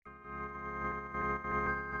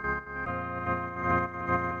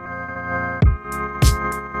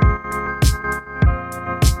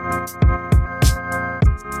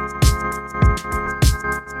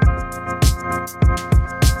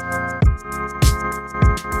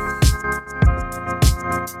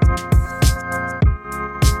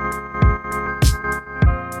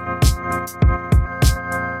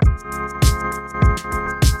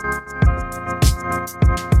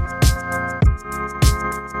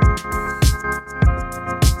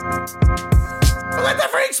Let the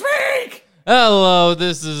Freak Speak! Hello,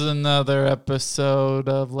 this is another episode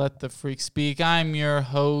of Let the Freak Speak. I'm your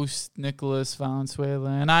host, Nicholas Valenzuela,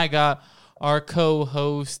 and I got our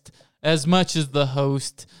co-host, as much as the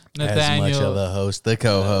host, Nathaniel. As much of the host, the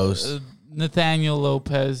co-host. Nathaniel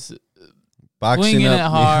Lopez, Boxing winging up it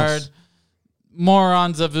hard, meals.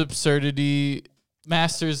 morons of absurdity,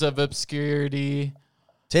 masters of obscurity.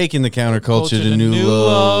 Taking the counterculture Culture to new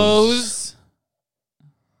lows.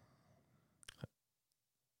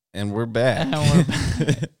 And we're back. And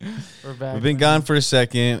we're back. We've been gone for a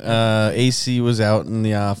second. AC was out in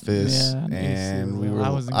the office, Yeah, and AC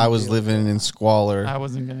was out. I was living in squalor. I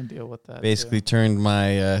wasn't going to deal with that. Basically turned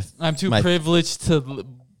my... I'm too privileged to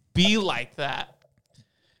be like that.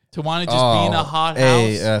 To want to just be in a hot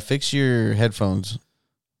house. Hey, fix your headphones.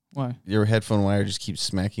 Why? Your headphone wire just keeps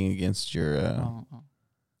smacking against your...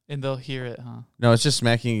 And they'll hear it, huh? No, it's just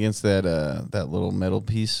smacking against that little metal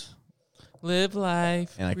piece. Live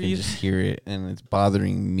life. And I can just hear it, and it's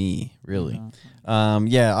bothering me, really. Yeah.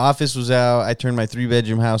 Yeah, office was out. I turned my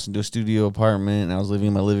 3-bedroom house into a studio apartment, and I was living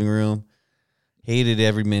in my living room. Hated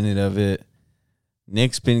every minute of it.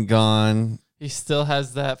 Nick's been gone. He still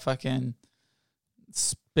has that fucking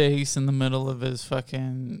space in the middle of his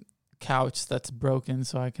fucking couch that's broken,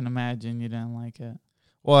 so I can imagine you didn't like it.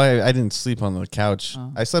 Well, I didn't sleep on the couch.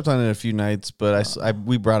 Oh. I slept on it a few nights, but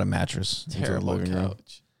we brought a mattress Terrible into the living room.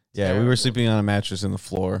 couch. Yeah, Terrible. we were sleeping on a mattress in the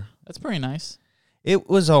floor. That's pretty nice. It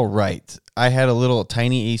was all right. I had a little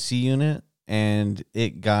tiny AC unit, and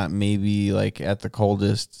it got maybe like at the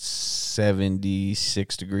coldest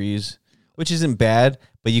 76 degrees, which isn't bad,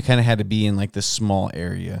 but you kind of had to be in like this small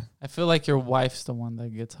area. I feel like your wife's the one that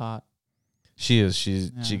gets hot. She is.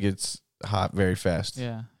 She Yeah. gets hot very fast.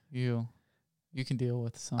 Yeah, you can deal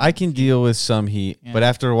with some. I can deal with some heat, Yeah. but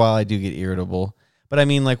after a while I do get irritable. But I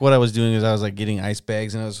mean, like what I was doing is I was like getting ice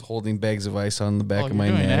bags, and I was holding bags of ice on the back of my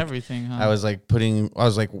you're doing neck. everything, huh? I was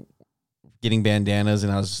getting bandanas,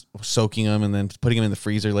 and I was soaking them and then putting them in the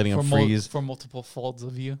freezer, letting them freeze. For multiple folds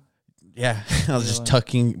of you. Yeah, I was just Really?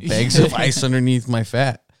 tucking bags of ice underneath my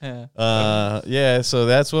fat. Yeah. Yeah, so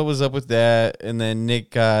that's what was up with that. And then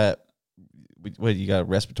Nick got, what, you got a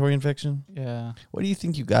respiratory infection? Yeah. What do you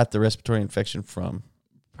think you got the respiratory infection from?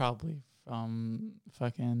 Probably from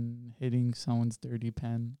fucking hitting someone's dirty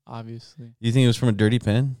pen, obviously. You think it was from a dirty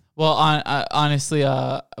pen? Well, honestly,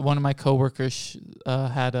 one of my coworkers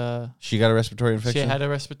had a respiratory infection? She had a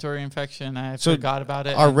respiratory infection. I So forgot about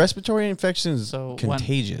it. Are respiratory infections So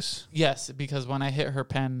contagious? Yes, because when I hit her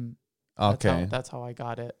pen, Okay. that's how I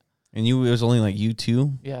got it. And it was only like you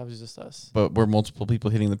two? Yeah, it was just us. But were multiple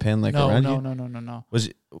people hitting the pen around you? No. Was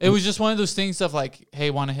It was just one of those things of like,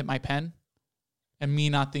 hey, want to hit my pen? And me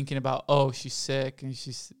not thinking about, oh, she's sick. And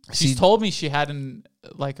she's told me she had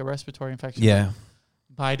a respiratory infection. Yeah.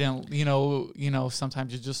 But I didn't,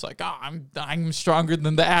 sometimes you're just like, I'm stronger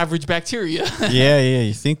than the average bacteria. yeah,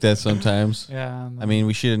 you think that sometimes. Yeah. I mean,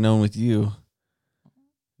 we should have known with you.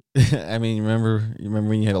 I mean, you remember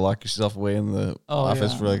when you had to lock yourself away in the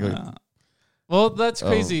office for Well, that's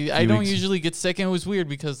crazy. few I don't weeks. usually get sick, and it was weird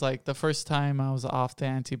because like the first time I was off the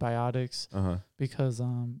antibiotics because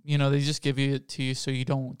they just give it to you so you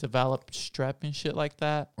don't develop strep and shit like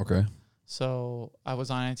that. Okay. So I was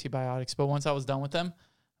on antibiotics, but once I was done with them,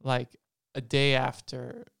 like a day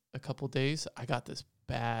after a couple days, I got this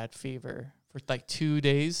bad fever for like 2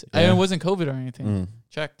 days. Yeah. And it wasn't COVID or anything.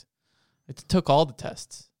 Checked. I took all the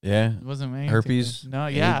tests. Yeah. It wasn't anything. Herpes? No,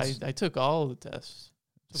 yeah, AIDS? I took all the tests.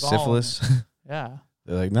 Took all of them. Syphilis. Yeah.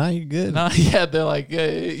 They're like, nah, you're good. No, yeah, they're like,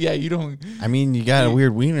 yeah, you don't. I mean, you got a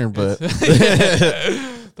weird wiener, but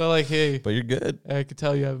They're like, hey, but you're good. I could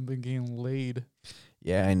tell you haven't been getting laid.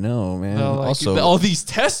 Yeah, I know, man. They're like, Also, all these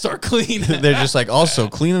tests are clean. they're just like also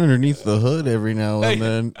clean underneath the hood every now and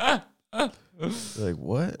then. They're like,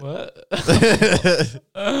 what? What?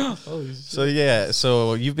 Holy shit. So yeah,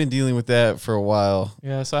 so you've been dealing with that for a while.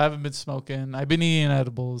 Yeah, so I haven't been smoking. I've been eating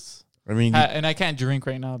edibles. I mean, And I can't drink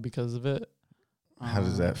right now because of it. how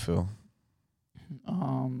does that feel?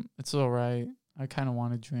 It's all right. I kind of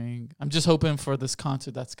want to drink. I'm just hoping for this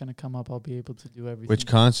concert that's going to come up, I'll be able to do everything. Which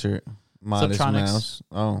concert? Modest Subtronics. Mouse.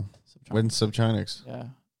 Oh, Subtronics. when's Subtronics? Yeah.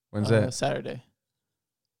 When's that? Saturday.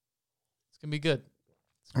 It's going to be good.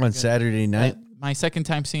 On Saturday night? My second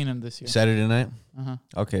time seeing him this year. Saturday night? Uh-huh.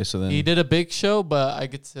 Okay, so then... He did a big show, but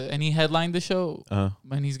and he headlined the show. Uh-huh.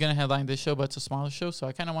 And he's going to headline this show, but it's a smaller show. So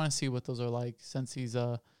I kind of want to see what those are like since he's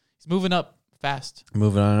moving up fast.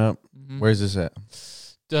 Moving on up. Mm-hmm. Where's this at?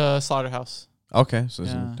 The Slaughterhouse. Okay, so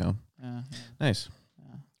it's Yeah. in town. Yeah. Nice.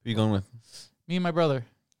 Yeah. Who you going with? Me and my brother,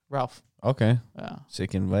 Ralph. Okay. Yeah.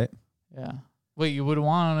 Sick invite. Yeah. Wait, you would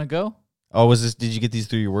want to go? Oh, did you get these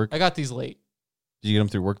through your work? I got these late. Did you get them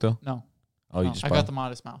through work though? No. Oh, you No, just I bought got 'em? the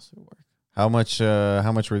Modest Mouse through work. How much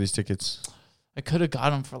were these tickets? I could have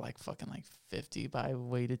got them for like fucking like 50, but I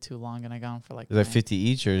waited too long and I got them for like Is that 50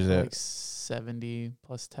 each or is that like 70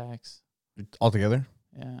 plus tax. altogether?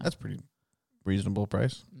 Yeah. That's pretty reasonable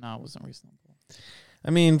price. No, it wasn't reasonable. I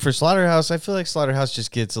mean, for Slaughterhouse, I feel like Slaughterhouse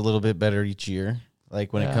just gets a little bit better each year.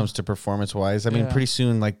 Like when it Yeah. comes to performance wise. I mean, Yeah. pretty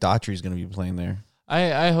soon like Daughtry's going to be playing there.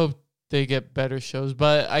 I hope they get better shows,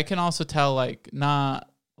 but I can also tell like not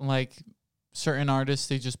like certain artists,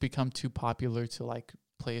 they just become too popular to like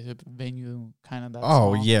play at a venue kind of that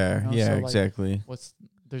Oh, song, yeah. you know? Yeah, So, like, exactly.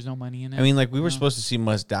 there's no money in it. I mean, like we were know? supposed to see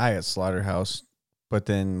Must Die at Slaughterhouse, but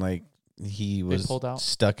then like he was pulled out?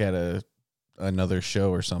 stuck at another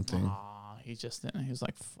show or something. He just didn't. He was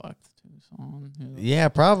like, fuck the Tucson. Yeah,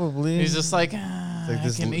 probably. He's just like, like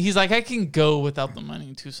this he's like, I can go without the money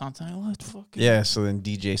in Tucson. So let's fucking. Yeah, so then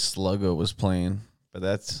DJ Sluggo was playing, but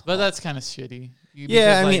that's kind of shitty.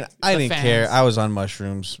 yeah. I mean, I the didn't fans, care. I was on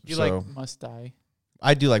mushrooms, You so like Must Die.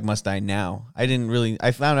 I do like Must Die now. I didn't really.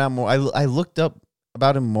 I found out more. I looked up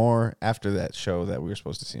about him more after that show that we were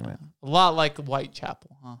supposed to see him at. A lot like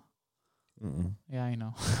Whitechapel, huh? Mm-mm. Yeah, I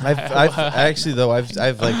know. I've actually though I've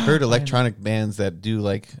like heard I know. electronic bands that do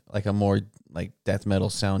like a more like death metal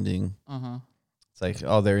sounding. Uh-huh. It's like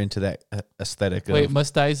they're into that aesthetic. Wait, of,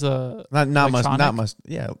 Must Die's a... not electronic? must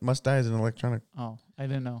yeah Must Die is an electronic. Oh, I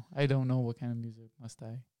didn't know. I don't know what kind of music Must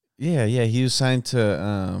Die. Yeah, he was signed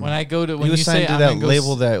to. When I go to... He When was you signed say to I'm that gonna go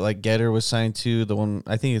label that like Getter was signed to. The one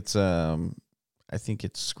I think it's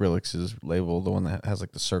Skrillex's label, the one that has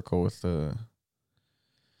like the circle with the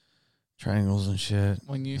triangles and shit,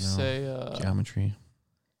 when you know, say geometry.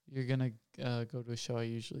 you're going to go to a show, I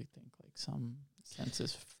usually think like some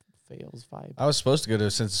Census Fails vibe. I was supposed to go to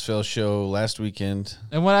a Census Fail show last weekend.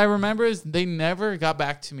 And what I remember is they never got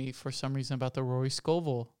back to me for some reason about the Rory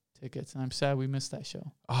Scovel tickets, and I'm sad we missed that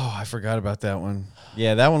show. Oh, I forgot about that one.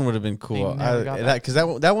 Yeah, that one would have been cool. Because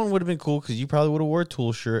that one would have been cool because you probably would have wore a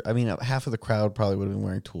Tool shirt. I mean, half of the crowd probably would have been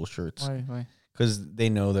wearing Tool shirts Why? because they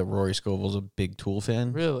know that Rory Scovel's a big Tool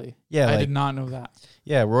fan. Really? Yeah, I like, did not know that.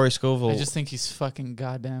 yeah, Rory Scovel. I just think he's fucking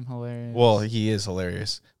goddamn hilarious. Well, he is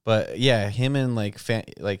hilarious, but yeah, him and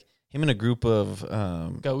him and a group of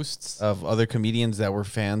Ghosts. of other comedians that were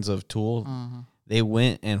fans of Tool. Uh-huh. They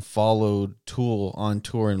went and followed Tool on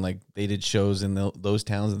tour, and like they did shows in those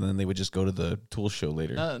towns, and then they would just go to the Tool show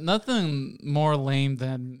later. Nothing more lame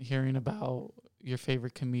than hearing about your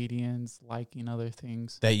favorite comedians liking other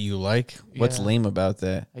things. That you like? What's Yeah. lame about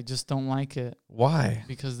that? I just don't like it Why?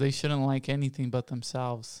 because they shouldn't like anything but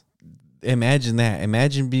themselves. Imagine that.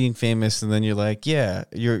 Imagine being famous, and then you're like, yeah,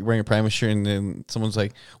 you're wearing a Primus shirt, and then someone's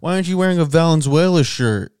like, why aren't you wearing a Valenzuela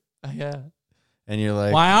shirt? Yeah. And you're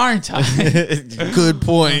like, Why aren't I? good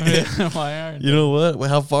point. Why aren't You know what? Well,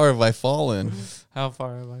 how far have I fallen? How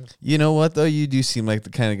far have I? You know what, though? You do seem like the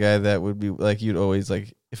kind of guy that would be like, you'd always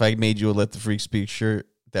like, if I made you a Let the Freak Speak shirt,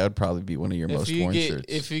 that would probably be one of your most worn shirts.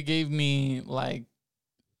 If you gave me like,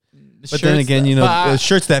 But then again, you know,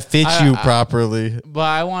 shirts that fit you properly. But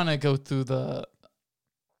I want to go through the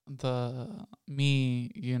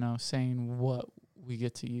me, saying what we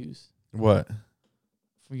get to use. What?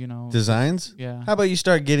 Designs? Yeah. How about you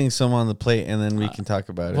start getting some on the plate and then we can talk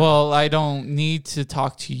about it? Well, I don't need to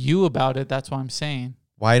talk to you about it. That's what I'm saying.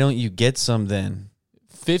 Why don't you get some then?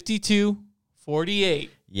 52-48.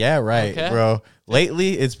 Yeah, right, Okay. bro.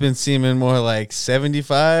 Lately, it's been seeming more like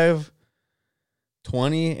 75,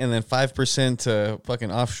 20, and then 5% to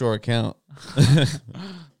fucking offshore account.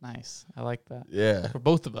 Nice. I like that. Yeah. For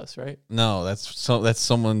both of us, right? No, that's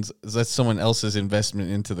someone else's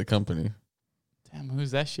investment into the company. Damn,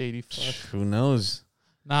 who's that shady fuck? Who knows?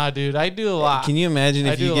 Nah, dude, I do a lot. Can you imagine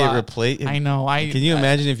I if do you a get lot. replaced? I know. Can you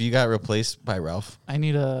imagine if you got replaced by Ralph? I'm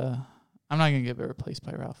not going to get replaced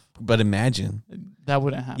by Ralph. But imagine. That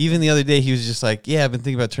wouldn't happen. Even the other day, he was just like, "Yeah, I've been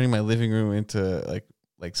thinking about turning my living room into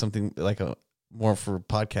like something like a more for a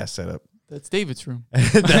podcast setup." That's David's room.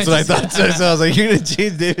 That's what I thought. So I was like, "You're gonna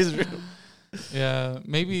change David's room." Yeah,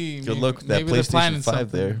 maybe. Good luck with that maybe they're PlayStation planning 5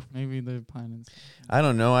 something. there. Maybe they're planning something. I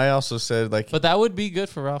don't know. I also said But that would be good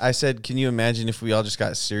for Ralph. I said, can you imagine if we all just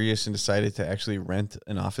got serious and decided to actually rent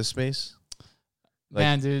an office space? Like,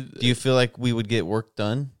 Man, dude. Do you feel like we would get work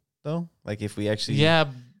done though? Like if we actually Yeah,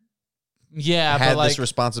 had but this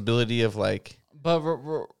responsibility of like.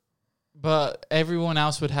 But everyone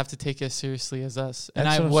else would have to take it as seriously as us. And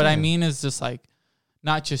That's what I saying. mean is just like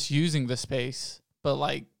not just using the space, but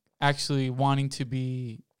like actually wanting to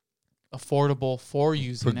be affordable for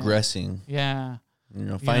using Progressing. it. Yeah.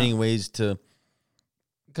 Finding ways to.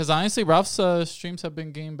 Because honestly, Ralph's streams have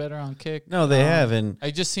been getting better on Kick. No, they have, and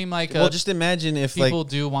I just seem like just imagine if people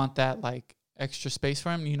do want that like extra space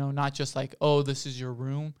for him. You know, not just like, oh, this is your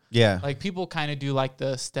room. Yeah. Like people kind of do like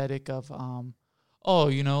the aesthetic of, oh,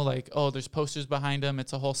 you know, like, oh, there's posters behind him.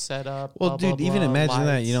 It's a whole setup. Well, blah, dude, blah, even blah, imagine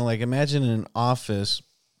that, lights. you know, like imagine an office.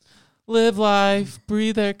 Live life,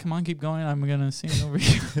 breathe air. Come on, keep going. I'm going to sing over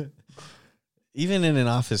here. Even in an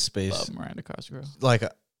office space, Love Miranda Cosgrove. like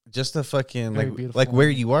just a fucking, Very like beautiful where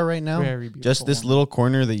woman. you are right now, Very beautiful. just this woman. little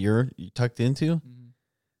corner that you're tucked into, Mhm.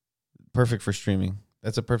 perfect for streaming.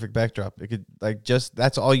 That's a perfect backdrop. It could, like, just,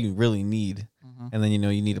 that's all you really need. Mhm. And then, you know,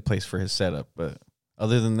 you need a place for his setup. But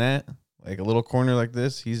other than that, like a little corner like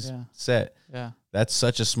this, he's Yeah. set. Yeah. That's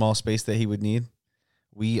such a small space that he would need.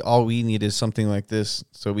 All we need is something like this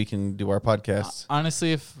so we can do our podcasts.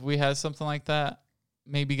 Honestly, if we had something like that,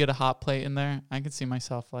 maybe get a hot plate in there. I could see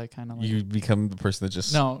myself like kind of like You become the person that's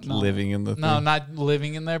just No. living in the no, thing. not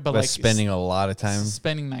living in there, but like spending a lot of time.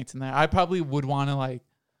 spending nights in there. I probably would want to like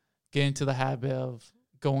get into the habit of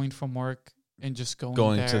going from work and just going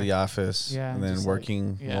To there. the office, Yeah, and then just, like,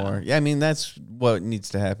 working yeah. more. Yeah, I mean that's what needs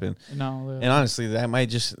to happen. No, And honestly, that might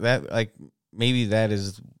just maybe that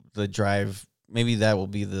is the drive. Maybe that will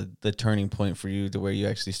be the turning point for you to where you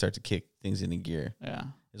actually start to kick things into gear. yeah.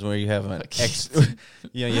 Is where you have an Like-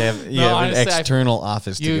 you have No, an honestly, external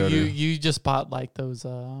office to go to. You just bought like those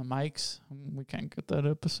mics. We can't get that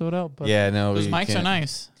episode out, but Yeah, no, those you mics are can't.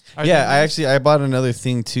 nice. Are Yeah, they nice? I bought another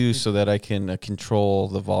thing too so that I can control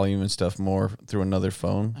the volume and stuff more through another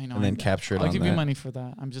phone I know, and then capture it I'll on give that. you money for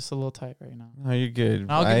that. I'm just a little tight right now. No, you're good.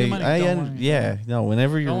 I'll give you money, don't worry. Yeah, no.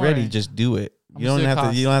 Whenever you're Don't ready, worry. just do it. How You much don't does it have to.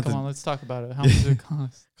 cost? You don't have Come to on, let's talk about it. How much does it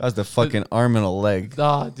cost? cause the fucking arm and a leg.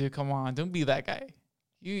 Oh, dude, come on. Don't be that guy.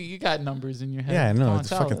 You got numbers in your head. Yeah, Come no, on, it's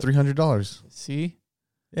tell fucking us. $300. See?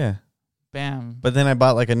 Yeah, Bam. but then I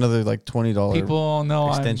bought like another like $20 People know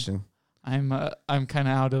extension. I'm kind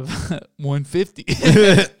of out of 150.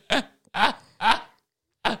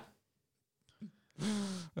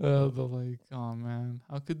 But like, oh man,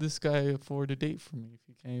 how could this guy afford a date for me if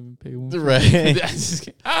he can't even pay 150? Right. I just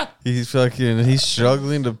can't- He's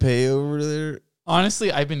struggling to pay over there.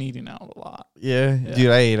 Honestly, I've been eating out a lot. Yeah, Yeah. dude,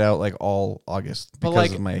 I ate out like all August But, because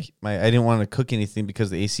like- of my I didn't want to cook anything because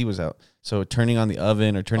the AC was out. So turning on the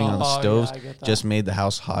oven or turning on the stoves I get that. just made the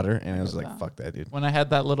house hotter, and I I was get like, that. "Fuck that, dude." When I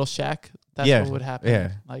had that little shack, that's Yeah, what would happen.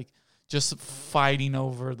 yeah. Like just fighting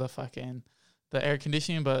over the air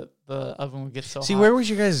conditioning, but the oven would get so See, hot. where was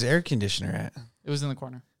your guys' air conditioner at? It was in the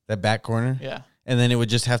corner. That back corner, Yeah. and then it would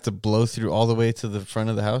just have to blow through all the way to the front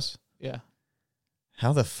of the house. Yeah.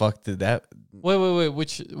 How the fuck did that? Wait.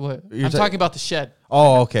 What? You're I'm talking about the shed.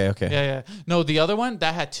 Oh, okay. Yeah. No, the other one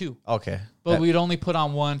that had two, Okay. but That- we'd only put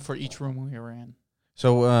on one for each room we were in.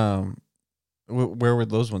 So, where were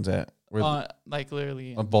those ones at? Were Like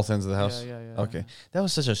literally. on both ends of the house? Yeah. Okay. That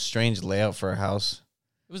was such a strange layout for a house.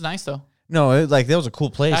 It was nice though. No, that was a cool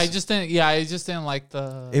place. I just didn't like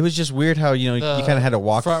the. It was just weird how you the kind of had to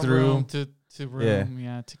walk front through. room to room,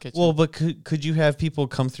 yeah, to kitchen. Well, but could you have people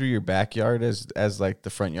come through your backyard as like the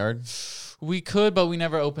front yard? we could, but we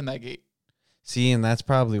never opened that gate. See, and that's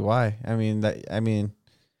probably why. I mean,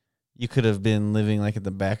 you could have been living like at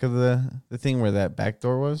the back of the thing where that back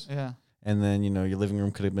door was, Yeah. and then your living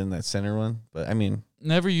room could have been that center one. But I mean,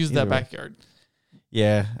 Never used that Either way. backyard.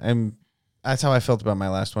 yeah, that's how I felt about my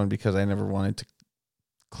last one because I never wanted to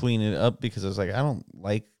clean it up because I was like, I don't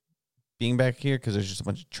like being back here because there's just a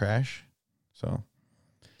bunch of trash. So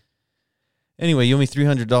anyway, you owe me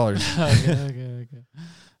 $300. okay.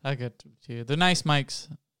 I get you. They're nice mics.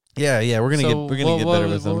 Yeah, we're gonna So get better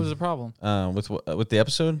with them. What was the problem? With the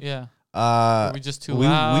episode? Yeah. Were we just too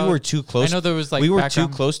loud? we were too close. I know there was like we were too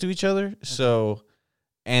background- close to each other. So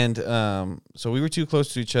we were too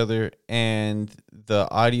close to each other, and the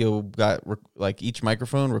audio got like each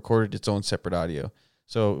microphone recorded its own separate audio.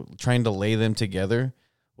 So trying to lay them together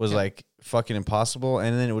was like fucking impossible,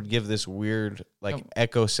 and then it would give this weird like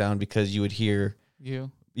echo sound because you would hear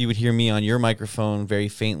me on your microphone very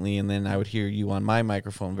faintly, and then I would hear you on my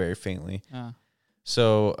microphone very faintly.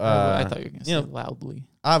 So I thought you were gonna say know, loudly.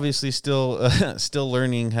 obviously still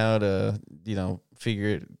learning how to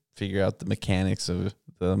figure out the mechanics of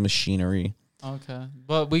the machinery. Okay,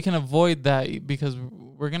 but we can avoid that because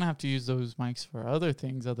we're gonna have to use those mics for other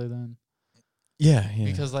things other than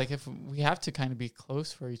because like if we have to kind of be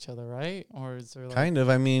close for each other, right? Or is there like kind of?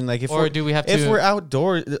 I mean, like do we have to? if we're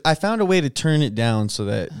outdoors, I found a way to turn it down so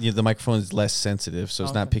that the microphone is less sensitive, so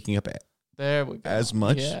it's not picking up there we go. as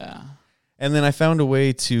much. Yeah. And then I found a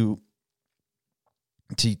way to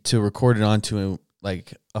record it onto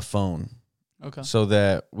like a phone. Okay. So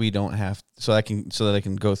that we don't have so that I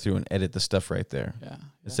can go through and edit the stuff right there. Yeah.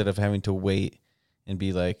 Instead of having to wait and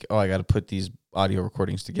be like, oh, I got to put these audio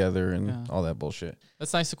recordings together and all that bullshit.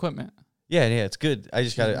 That's nice equipment. Yeah, it's good. I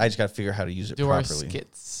just gotta figure out how to use it Do properly. our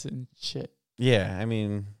skits and shit. Yeah, I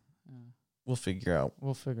mean, Yeah. we'll figure out.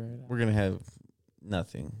 We'll figure it out. We're gonna have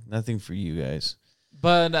nothing for you guys.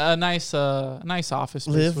 But a nice office space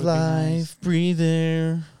Live would life, be nice. breathe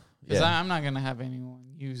air. Because I'm not gonna have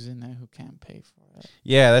anyone using it who can't pay for it.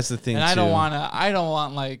 Yeah, that's the thing. And too. I don't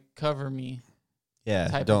want like cover me. Yeah,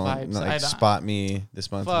 type of don't vibes. not, I like don't- spot me this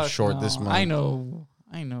month. I'm Fuck short no. this month. I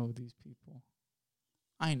know these people.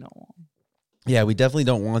 I know 'em. Yeah, we definitely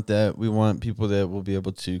don't want that. We want people that will be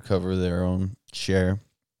able to cover their own share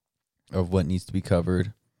of what needs to be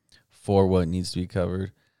covered for what needs to be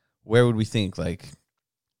covered. Where would we think? Like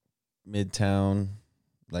Midtown,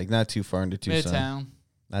 like not too far into Tucson. Midtown.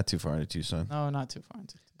 Not too far into Tucson. No, not too far.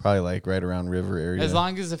 Probably like right around River area. As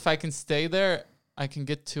long as if I can stay there, I can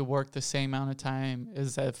get to work the same amount of time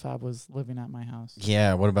as if I was living at my house.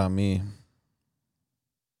 Yeah, what about me?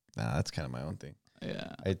 Nah, that's kind of my own thing.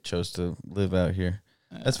 Yeah. I chose to live out here.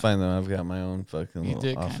 That's fine though. I've got my own fucking You little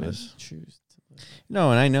did kind office. of choose to live.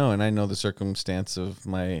 No, and I know the circumstance of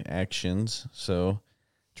my actions. So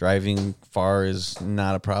driving far is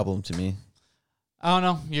not a problem to me. I don't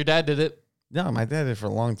know. Your dad did it. No, my dad did it for a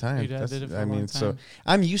long time. Your dad did it for I a mean, long so time.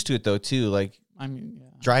 I'm used to it though too. Like I mean, yeah.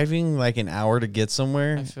 driving like an hour to get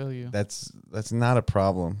somewhere. I feel you. That's not a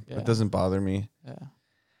problem. Yeah. That doesn't bother me. Yeah.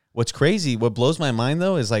 What's crazy, what blows my mind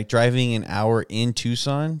though, is like driving an hour in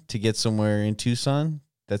Tucson to get somewhere in Tucson.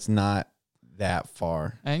 That's not that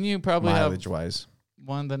far And you probably mileage have wise.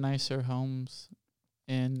 one of the nicer homes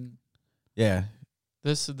in Yeah,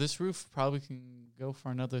 this roof probably can go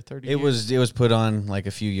for another 30 it years. was put on like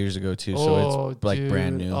a few years ago too, so it's like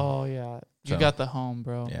brand dude. new. Oh yeah. You So, got the home,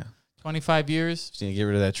 bro. Yeah, 25 years. just need to get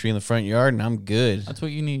rid of that tree in the front yard, and I'm good. That's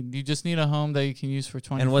what you need. You just need a home that you can use for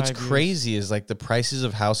 25 And what's years. crazy is like the prices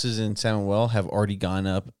of houses in San Manuel have already gone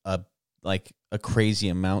up like a crazy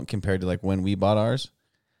amount compared to like when we bought ours.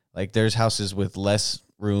 Like there's houses with less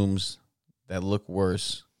rooms that look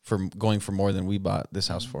worse for going for more than we bought this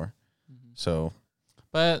house for. Mhm. So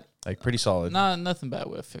But like pretty solid. nothing bad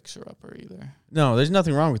with a fixer-upper either. No, there's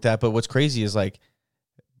nothing wrong with that. But what's crazy is like,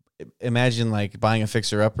 imagine like buying a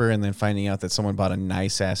fixer upper and then finding out that someone bought a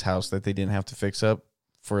nice ass house that they didn't have to fix up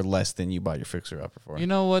for less than you bought your fixer upper for. You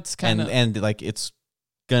know what's kind of... and like it's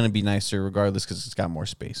gonna be nicer regardless because it's got more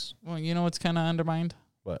space. Well, you know what's kind of undermined?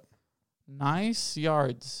 What? Nice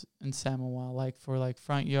yards in Samoa, like for like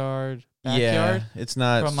front yard, backyard. Yeah, it's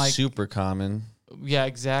not From, like- super common. Yeah,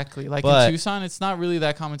 exactly. Like But- in Tucson, it's not really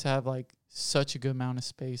that common to have like such a good amount of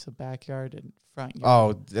space, a backyard and front yard.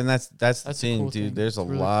 Oh, and that's the That's a thing, cool dude. thing. There's a It's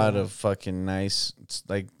really lot cool. of fucking nice,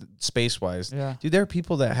 like space wise. Yeah. Dude, there are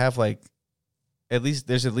people that have like at least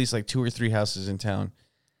like 2 or 3 houses in town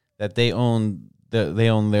that they own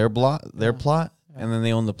their plot, Yeah. and then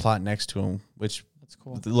they own the plot next to them, which That's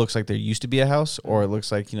cool. it looks like there used to be a house, or Yeah. it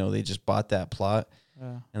looks like they just bought that plot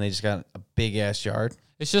Yeah. and they just got a big ass yard.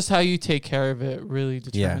 It's just how you take care of it really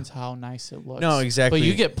determines how nice it looks. No, exactly. But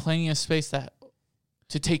you get plenty of space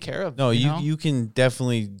to take care of. No, know? you can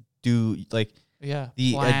definitely do like yeah,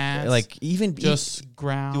 the plants, like even just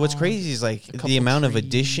ground. What's crazy is like a couple the amount of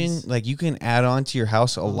addition, trees. like you can add on to your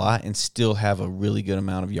house a Uh-huh. lot and still have a really good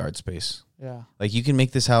amount of yard space. Yeah, Like you can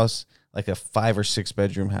make this house like a 5 or 6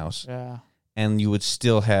 bedroom house yeah, and you would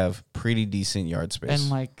still have pretty decent yard space. and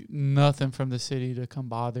like nothing from the city to come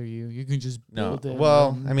bother you. You can just no, build it.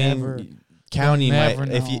 well, They'll I mean, never- county they'll might, never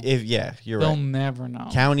know. if yeah, you're they'll right. never know.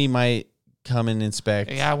 County might come and inspect.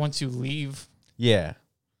 Yeah, once you leave, Yeah.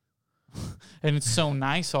 and it's so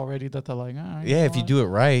nice already that they're like, all right, Yeah, if you do it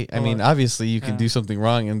right. I mean, Well, obviously you can yeah. do something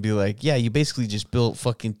wrong and be like, yeah, you basically just built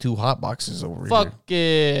fucking 2 hot boxes over here. fuck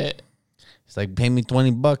it. It's like, pay me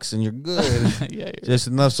 $20 and you're good. Yeah, you're Just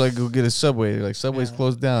enough so I can go get a Subway. You're like, Subway's Yeah.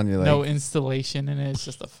 closed down. You're like, no installation in it. It's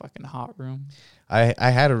just a fucking hot room. I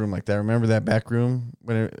had a room like that. Remember that back room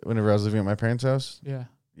whenever I was living at my parents' house? Yeah.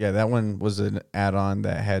 Yeah, that one was an add-on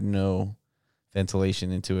that had no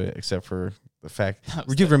ventilation into it except for the fact.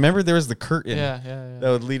 Do you remember there was the curtain Yeah. that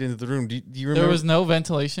would lead into the room? Do you remember? There was no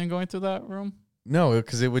ventilation going through that room. No,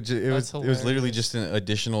 because it was That's literally hilarious. just an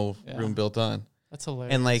additional Yeah. room built on. That's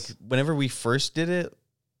hilarious. And like whenever we first did it,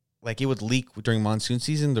 like it would leak during monsoon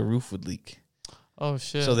season. The roof would leak. oh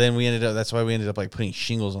shit. So then that's why we ended up like putting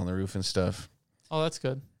shingles on the roof and stuff. oh, that's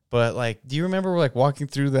good. But like, do you remember like walking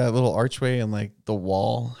through that little archway and like the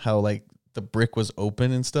wall, how like the brick was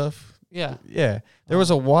open and stuff? Yeah. Yeah, there was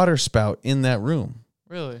a water spout in that room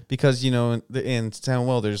Really. because in San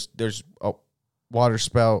Well there's a water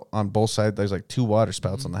spout on both sides. There's like 2 water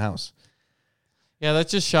spouts on the house. Yeah,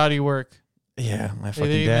 that's just shoddy work. Yeah, my They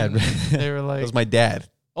fucking dad. even- They were That like, was my dad.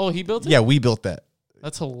 oh, he built it. Yeah, we built that.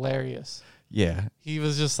 That's hilarious. Yeah. He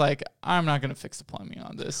was just like, I'm not gonna fix the plumbing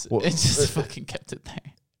on this. Well, it just fucking kept it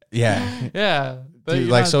there. Yeah. Yeah. But Dude,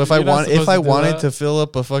 you're like, not- so if you're I not supposed do wanted that. to fill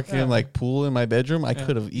up a fucking Yeah. like pool in my bedroom, I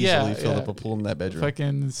could have easily filled yeah. up a pool in that bedroom.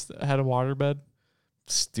 fucking had a water bed.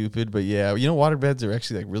 Stupid, but yeah, you know, water beds are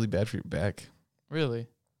actually like really bad for your back. Really?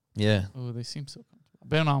 Yeah. Oh, they seem so comfortable. I've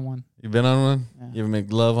been on one. You been on one? Yeah. You ever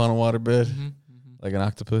make love on a water bed like an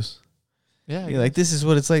octopus? Yeah. You're like, this is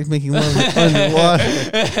what it's like making love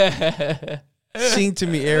underwater. Sing to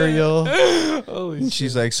me, Ariel. Holy And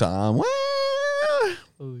she's like, somewhere.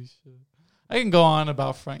 Holy shit. I can go on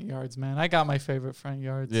about front yards, man. I got my favorite front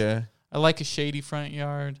yards. Yeah. I like a shady front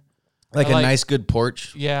yard. Like I a like- nice, good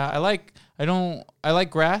porch. Yeah, I like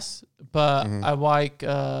grass, but Mhm. I like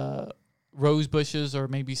rose bushes or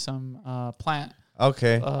maybe some plant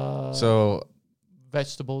Okay. So,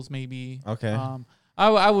 vegetables maybe. okay.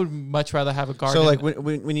 I would much rather have a garden. So like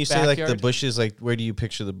when you say like the backyard. bushes, like where do you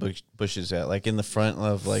picture the bushes at? Like in the front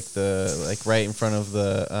of like right in front of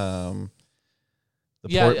the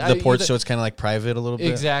Yeah, porch, either- so it's kind of like private a little bit.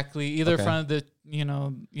 exactly, either Okay. in front of the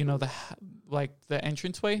the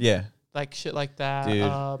entranceway. Yeah. Like shit like that.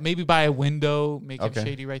 Dude. Maybe by a window, make it Okay.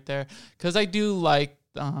 shady right there. Because I do like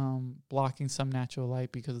blocking some natural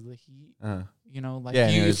light because of the heat. Like Yeah.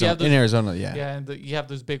 if you have those, in Arizona. Yeah. yeah, and you have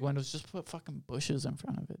those big windows. Just put fucking bushes in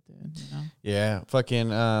front of it, dude. You know? Yeah. Fucking.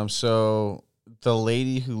 So the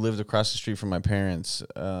lady who lived across the street from my parents,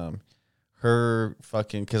 her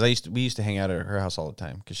fucking, because we used to hang out at her house all the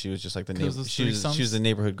time because she was just like the 'Cause neighbor. those She was the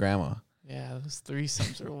neighborhood grandma. Yeah, those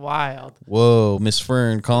threesomes are wild. Whoa, Miss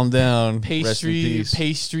Fern, calm down. Rest in peace.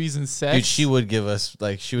 Pastries and sex. Dude, she would give us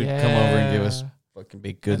she would come over and give us fucking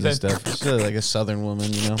baked goods and stuff. She's like a southern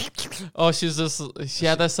woman, you know. Oh, she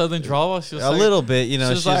had that southern drawl. She was A like, little bit, you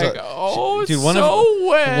know. She's like, oh, dude, it's one so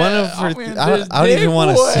wet. one of her, I'm in I this don't even dick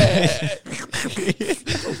want to wet. say.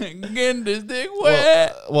 Getting this dick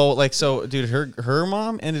wet. Well, like so, dude. Her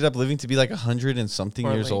mom ended up living to be like 100 and something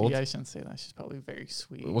Poor years lady, old. I shouldn't say that. She's probably very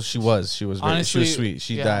sweet. Well, she was Honestly, sweet.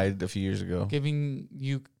 She yeah. died a few years ago. Giving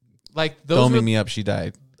you like those. Don't were, beat me up. She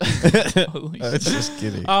died. Holy I was shit. just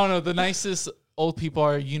kidding. I don't know. The nicest old people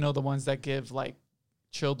are the ones that give like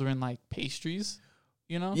children like pastries.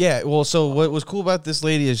 You know. Yeah. Well, so what was cool about this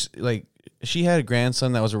lady is like she had a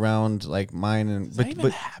grandson that was around like mine, and Does that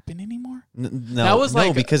even happen anymore? no, That was no,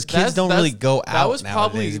 like because kids don't really go out. That was nowadays.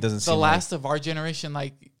 probably It doesn't the seem last of our generation.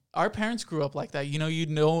 Like our parents grew up like that.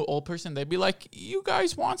 Old person, they'd be like, "You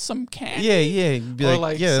guys want some candy?" Yeah, You'd be or like,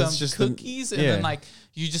 like yeah, some that's just cookies, and yeah. then like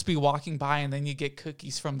you just be walking by, and then you get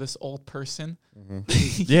cookies from this old person.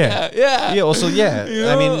 Yeah. yeah. Yeah. Also, yeah. You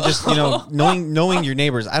I mean, know? just knowing your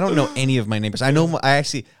neighbors. I don't know any of my neighbors. I know. I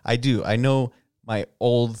do. I know my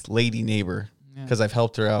old lady neighbor because I've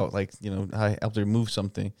helped her out. Like I helped her move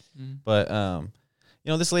something. But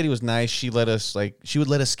this lady was nice. She would let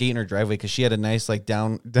us skate in her driveway because she had a nice like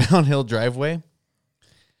downhill driveway.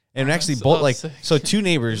 And actually, so two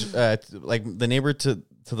neighbors, like the neighbor to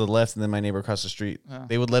the left and then my neighbor across the street,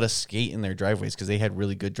 they would let us skate in their driveways because they had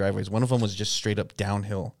really good driveways. One of them was just straight up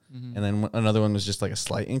downhill, and then another one was just like a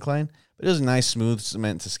slight incline. But it was nice, smooth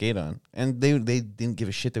cement to skate on. And they didn't give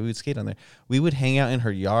a shit that we would skate on there. We would hang out in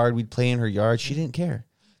her yard. We'd play in her yard. She didn't care.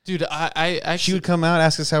 Dude, I actually, She would come out,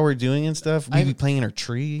 ask us how we're doing and stuff. We'd be playing in her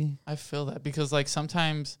tree. I feel that because like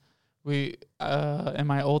sometimes we in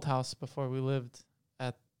my old house before we lived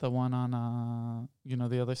at the one on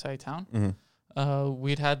the other side of town.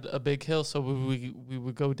 We'd had a big hill, so we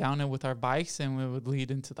would go down it with our bikes, and we would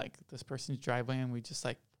lead into like this person's driveway, and we just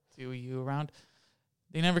like do you around.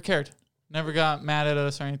 They never cared, never got mad at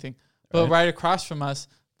us or anything. But right across from us,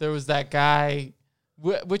 there was that guy,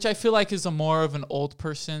 which I feel like is a more of an old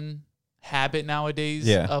person habit nowadays.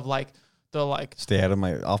 Yeah. Of like the like Stay out of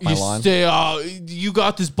off my lawn. Stay out. You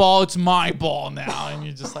got this ball. It's my ball now, and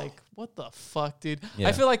you're just like, what the fuck, dude? Yeah.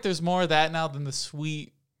 I feel like there's more of that now than the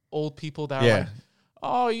sweet old people that are like,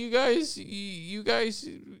 oh, you guys, you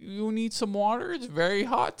need some water? It's very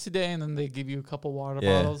hot today. And then they give you a couple water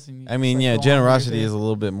bottles. And I mean, go on generosity with is a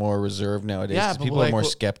little bit more reserved nowadays. Yeah, 'cause but people like, are more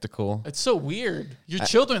skeptical. It's so weird. You're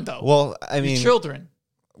children, though. Well, I mean, You're children.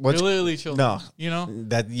 what's You're literally children. no, You know?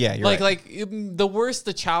 you're like, right. the worst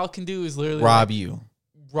the child can do is literally rob you,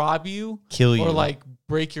 or kill you, like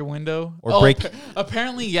break your window Or break-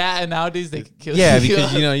 apparently, yeah. And nowadays they can kill yeah, you.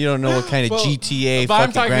 because you don't know what kind of Well, GTA, but I'm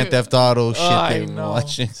fucking talking- Grand Theft Auto shit I they were know.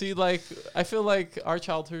 watching. See, like I feel like our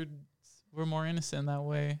childhood were more innocent that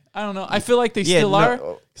way. I don't know. I feel like they Yeah, still no- are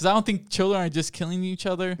because I don't think children are just killing each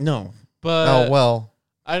other. No, But oh well,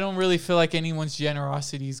 I don't really feel like anyone's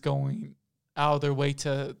generosity is going out of their way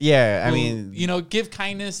to I mean, give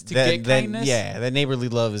kindness to get kindness. That neighborly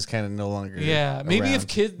love is kind of no longer. Yeah, maybe if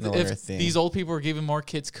these old people were giving more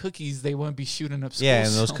kids cookies, they wouldn't be shooting up schools. Yeah,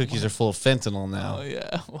 and those cookies are full of fentanyl now. Oh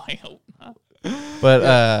yeah, well, I hope not.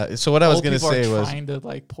 But so what I was gonna say was trying to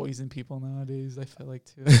like poison people nowadays. I feel like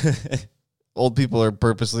too. Old people are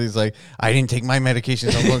purposely like, I didn't take my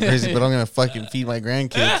medications. I'm going crazy, but I'm gonna fucking feed my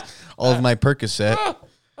grandkids all of my Percocet.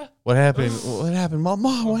 What happened? What happened, Mom?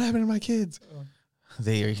 What happened to my kids?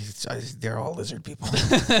 They're all lizard people.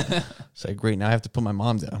 It's like, great. Now I have to put my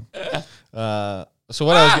mom down. So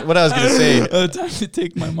what I was gonna say? Time to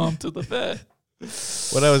take my mom to the vet.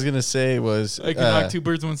 What I was gonna say was, I can knock 2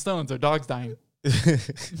 birds with 1 stone. Our dog's dying.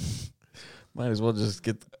 Might as well just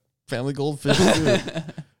get the family goldfish too.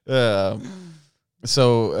 Where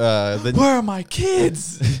are my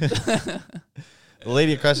kids? The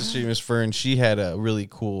lady across the street, Miss Fern, she had a really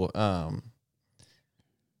cool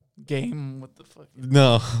game. What the fuck?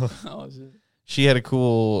 No. Oh, shit. She had a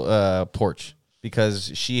cool porch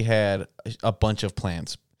because she had a bunch of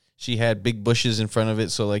plants. She had big bushes in front of it,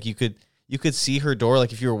 so like you could see her door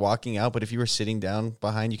like if you were walking out, but if you were sitting down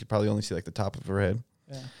behind, you could probably only see like the top of her head.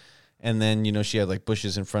 Yeah. And then she had like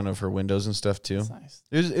bushes in front of her windows and stuff too. That's nice.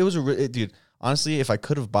 It was dude. Honestly, if I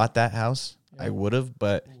could have bought that house, I would have.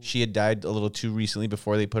 But she had died a little too recently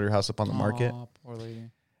before they put her house up on the market. Poor lady.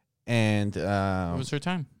 And it was her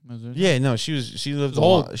time. Yeah, no, she lived she lived a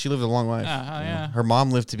long life. Yeah. Her mom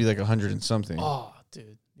lived to be like 100 and something. Oh,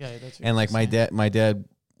 dude. Yeah, that's. And like my dad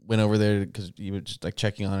went over there because he was just like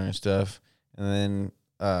checking on her and stuff. And then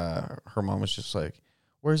her mom was just like,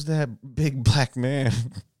 "Where's that big black man?"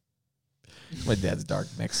 My dad's dark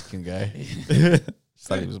Mexican guy. Just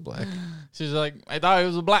thought he was black. She's like, I thought he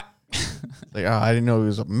was a black. Like, oh, I didn't know he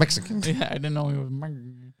was a Mexican. Yeah, I didn't know he was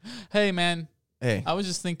Mexican. Hey, man. Hey. I was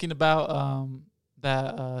just thinking about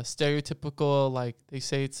that stereotypical, like, they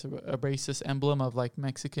say it's a racist emblem of, like,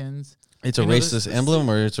 Mexicans. It's a racist emblem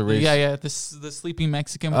or it's a racist? Yeah. The sleeping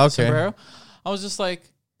Mexican with the sombrero. I was just like,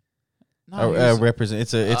 no.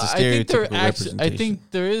 It's a stereotypical representation. I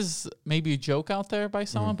think there is maybe a joke out there by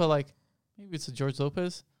someone, but, like, maybe it's a George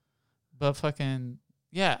Lopez. But fucking,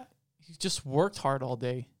 yeah, he just worked hard all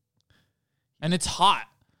day. And it's hot.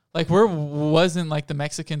 Like, where wasn't, like, the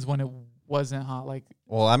Mexicans when it wasn't hot? Like,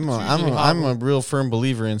 well, I'm a real firm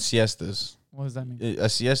believer in siestas. What does that mean? A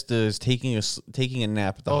siesta is taking a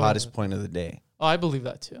nap at the hottest point of the day. Oh, I believe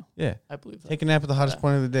that too. Yeah, I believe that. Take a nap at the hottest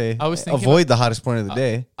point of the day. I was thinking avoid the hottest point of the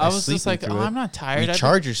day. I was just like, I'm not tired.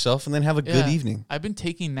 Recharge yourself and then have a good evening. I've been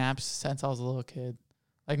taking naps since I was a little kid.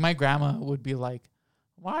 Like, my grandma would be like,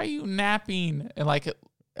 "Why are you napping?" And like,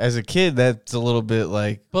 as a kid, that's a little bit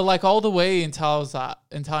like. But like all the way until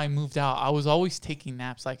I moved out, I was always taking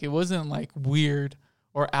naps. Like, it wasn't like weird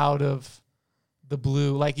or out of the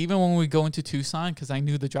blue. Like, even when we go into Tucson, because I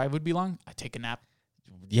knew the drive would be long, I'd take a nap.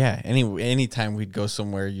 Yeah, anytime we'd go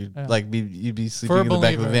somewhere, you'd be sleeping in the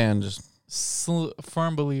back of the van. Just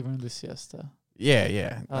firm believer in the siesta.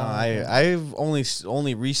 Yeah. No, I've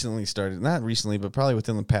only recently started, not recently, but probably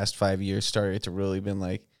within the past 5 years, started to really been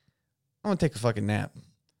like, I'm gonna take a fucking nap.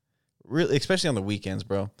 Really, especially on the weekends,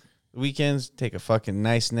 bro. The weekends, take a fucking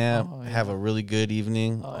nice nap, have a really good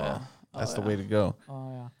evening. That's the way to go.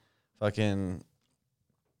 Oh yeah. Fucking.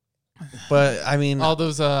 But I mean, all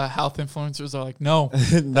those health influencers are like, no,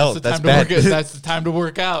 no, that's bad. That's the time to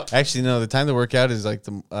work out. Actually, no, the time to work out is like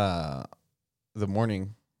the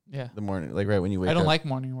morning. Yeah, the morning, like right when you wake up. I don't like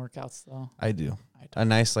morning workouts though. I do. A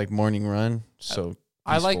nice like morning run. So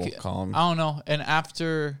I like calm. I don't know. And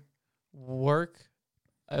after work,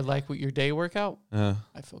 I like what your day workout. I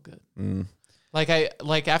feel good.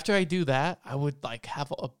 Like after I do that, I would like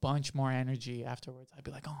have a bunch more energy afterwards. I'd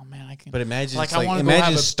be like, oh man, I can. But imagine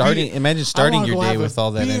starting your day with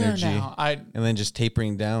all that energy, and then just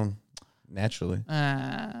tapering down naturally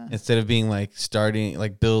instead of being like starting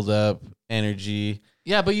like build up energy.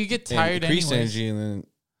 Yeah, but you get tired anyways. Energy and then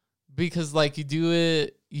because like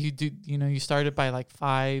you start it by like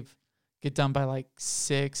 5, get done by like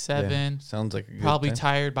 6, 7. Yeah, sounds like a good probably time.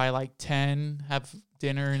 Tired by like 10. Have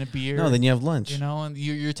dinner and a beer. No, then you have lunch. And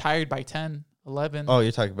you're tired by 10, 11. Oh,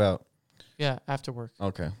 you're talking about after work.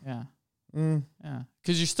 Okay. Yeah. Yeah,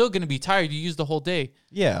 because you're still gonna be tired. You use the whole day.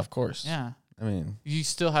 Yeah, of course. Yeah. I mean, you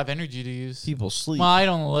still have energy to use. People sleep. Well, I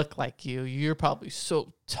don't look like you. You're probably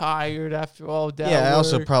so tired after all day. Yeah, I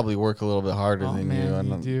also probably work a little bit harder than you.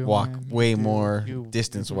 And walk way more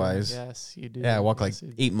distance-wise. Yes, you do. Yeah, I walk like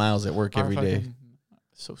 8 miles at work every day.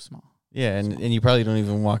 So small. Yeah, and you probably don't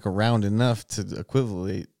even walk around enough to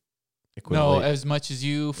equivalent. No, as much as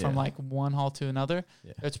you from like one hall to another.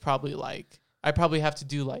 Yeah. It's probably like I probably have to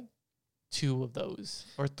do like 2 of those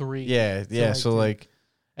or 3. Yeah, yeah. So like,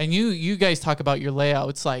 and you guys talk about your layout.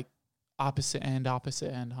 It's like opposite end,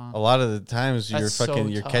 huh? a lot of the times That's you're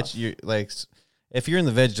tough. you're like, if you're in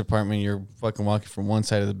the veg department, you're fucking walking from one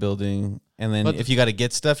side of the building, and then if you got to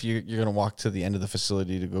get stuff, you're gonna walk to the end of the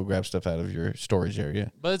facility to go grab stuff out of your storage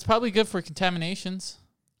area. But it's probably good for contaminations.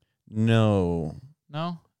 No,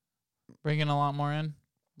 bringing a lot more in,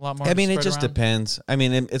 a lot more. I mean, it just around. depends. I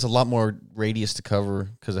mean, it's a lot more radius to cover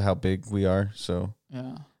because of how big we are. So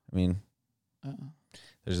Yeah. I mean,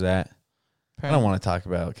 there's that. I don't want to talk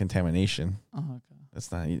about contamination. Oh, okay.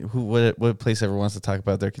 That's not what place ever wants to talk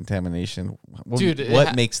about their contamination. Dude,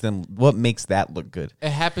 what makes that look good?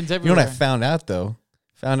 It happens You everywhere. know what I found out though?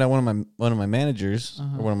 Found out one of my managers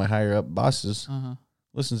or one of my higher up bosses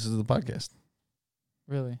listens to the podcast.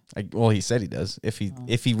 Really? He said he does. If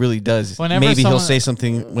he really does, Whenever maybe he'll someone- say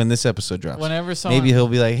something when this episode drops. Whenever someone, Maybe he'll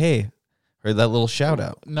be like, "Hey, heard that little shout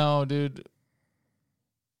out." No, dude.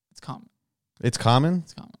 It's common. It's common.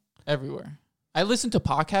 It's common everywhere. I listen to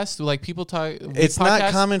podcasts. Like people talk. It's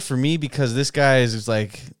not common for me because this guy is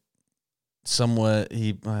like somewhat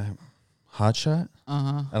hotshot.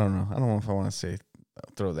 I don't know. I don't know if I want to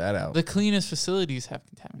throw that out. The cleanest facilities have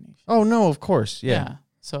contamination. Oh no, of course, yeah.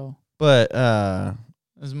 So, but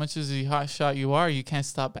as much as a hot shot you are, you can't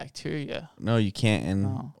stop bacteria. no, you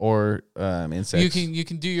can't, or insects. You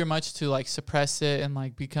can do your much to like suppress it and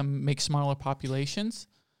like make smaller populations.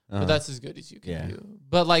 But that's as good as you can do.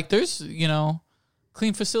 But like, there's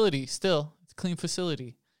clean facility still. It's a clean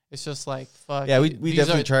facility. It's just like fuck. Yeah, we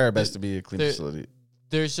definitely try our best to be a clean facility.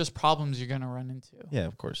 There's just problems you're gonna run into. Yeah,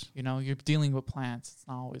 of course. You're dealing with plants. It's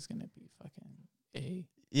not always gonna be fucking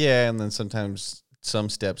Yeah, and then sometimes some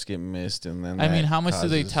steps get missed, and then how much do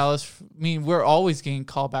they tell us? We're always getting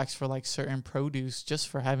callbacks for like certain produce just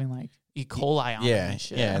for having like E. coli on them and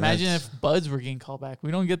shit. Yeah, imagine if buds were getting called back.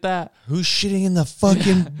 We don't get that. Who's shitting in the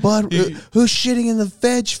fucking bud? Who's shitting in the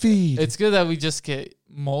veg feed? It's good that we just get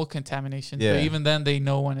mold contamination. Yeah. But even then, they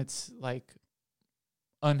know when it's like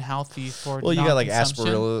unhealthy for. Well, you got like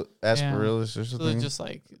non-consumption. aspergillus or So something. they're just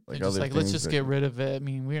like other let's things just that- get rid of it.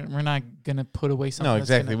 We're not gonna put away something. No, that's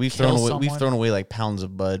exactly. gonna We've kill thrown away like pounds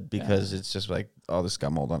of bud because it's just like, oh, this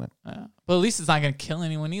got mold on it. Yeah. But at least it's not gonna kill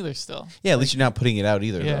anyone either. Still. Yeah, at least you're not putting it out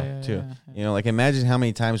either, Yeah, though. yeah, too. yeah. Like imagine how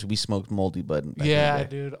many times we smoked moldy bud. Back in the day.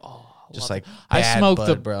 Dude. Oh, just love like it. I bad smoked bud,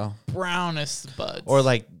 the bro. brownest buds. Or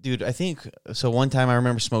like, dude, I think so. One time I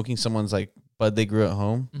remember smoking someone's like bud they grew at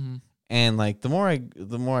home, and like the more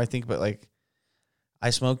I think about like, I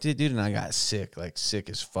smoked it, dude, and I got sick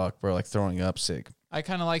as fuck, bro, like throwing up sick. I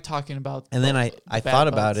kind of like talking about. And then I thought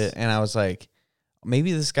about buds. it, and I was like,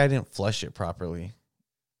 maybe this guy didn't flush it properly.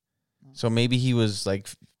 So maybe he was like,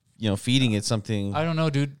 feeding it something. I don't know,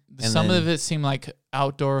 dude. Some of it seemed like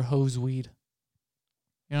outdoor hose weed.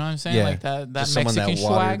 You know what I'm saying? Yeah. Like that Just Mexican someone that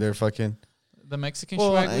watered swag. their fucking. The Mexican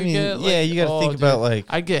Well, swag I we mean, get. yeah, you got to think about like.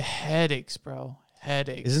 I get headaches, bro.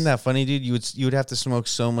 Headaches. Isn't that funny, dude? You would have to smoke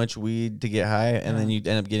so much weed to get high, and then you'd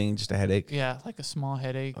end up getting just a headache. Yeah, like a small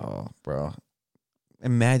headache. Oh, bro.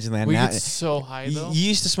 Imagine that. We Now, get so high though. you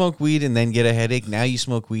used to smoke weed and then get a headache. Now you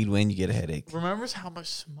smoke weed when you get a headache. Remembers how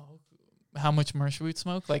much merch we'd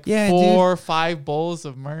smoke? Like Yeah, 4 or 5 bowls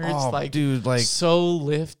of merch. Oh, like, dude, like so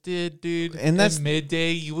lifted, dude. And that's- at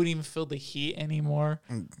midday, you wouldn't even feel the heat anymore.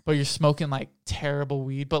 But you're smoking like terrible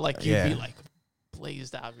weed, but like you'd be like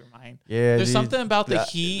blazed out of your mind. yeah. There's dude. something about the There's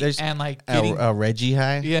heat and like getting a Reggie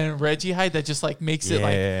high. and Reggie high that just like makes it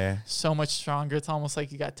Yeah. like so much stronger. It's almost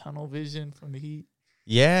like you got tunnel vision from the heat.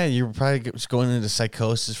 Yeah, you're probably just going into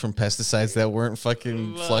psychosis from pesticides that weren't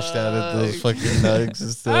fucking flushed out of those fucking nugs and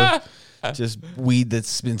stuff. Just weed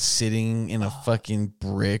that's been sitting in a fucking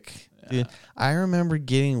brick. Dude, I remember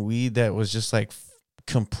getting weed that was just like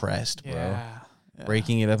compressed, bro. Yeah.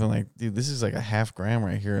 Breaking it up and like, dude, this is like a half gram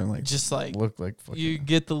right here, and like Just like look like fucking. you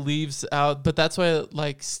get the leaves out, but that's why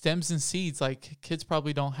like stems and seeds, like kids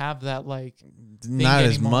probably don't have that like not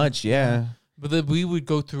as anymore. much, yeah. But then we would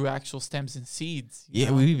go through actual stems and seeds. you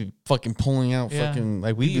Yeah, know? we'd be fucking pulling out fucking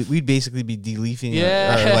like we'd basically be deleafing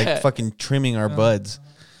or like fucking trimming our buds,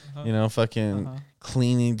 fucking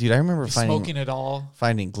cleaning. Dude, I remember smoking it all.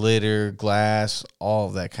 finding glitter, glass, all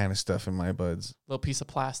of that kind of stuff in my buds. Little piece of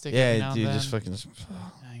plastic. Yeah, every now and dude, then. just fucking.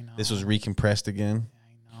 I know. This was recompressed again.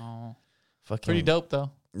 I know. Fucking Pretty dope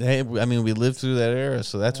though. Hey, I mean, we lived through that era,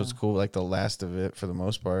 so that's what's cool. Like the last of it for the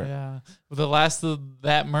most part. Yeah, with the last of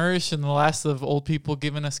that merch and the last of old people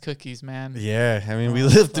giving us cookies, man. Yeah, I mean, we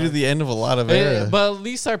lived through the end of a lot of era. But at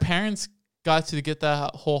least our parents got to get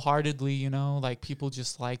that wholeheartedly, like people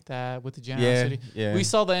just like that with the generosity. Yeah. We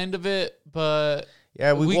saw the end of it, but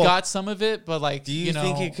Yeah, we got some of it, but like, do you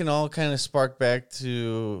think it can all kind of spark back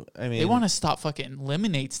to? I mean, they want to stop fucking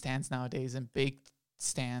lemonade stands nowadays and bake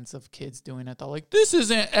stands of kids doing it. They're like, this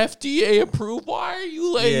isn't FDA approved. Why are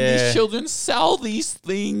you letting these children sell these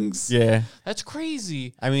things? Yeah, that's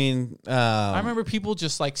crazy. I mean, I remember people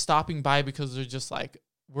just like stopping by because they're just like,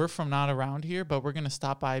 we're from not around here, but we're gonna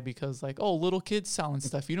stop by because like, oh, little kids selling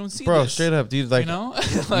stuff. You don't see bro, this. straight up, dude. Like, you know,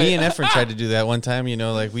 me and Efren tried to do that one time. You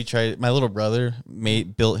know, like we tried. My little brother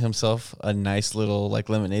built himself a nice little like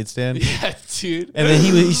lemonade stand. Yeah, dude. And then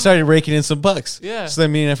he started raking in some bucks. Yeah. So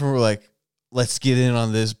then me and Efren were like, let's get in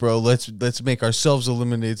on this, bro. Let's make ourselves a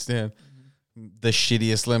lemonade stand. The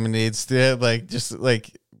shittiest lemonade stand, like just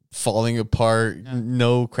like falling apart. Yeah.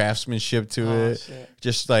 No craftsmanship to it. Shit.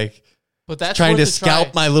 Just like. But that's trying to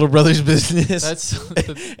scalp my little brother's business.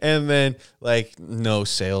 And then like no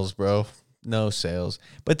sales, bro. No sales.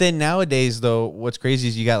 But then nowadays though, what's crazy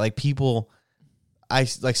is you got like people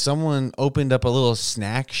someone opened up a little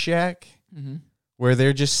snack shack where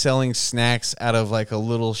they're just selling snacks out of like a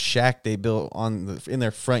little shack they built in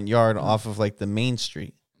their front yard off of like the main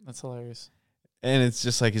street. That's hilarious. And it's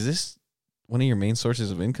just like, is this one of your main sources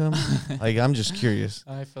of income? Like, I'm just curious.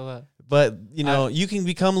 I feel that. But, you know, you can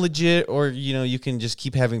become legit, or, you know, you can just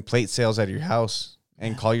keep having plate sales at your house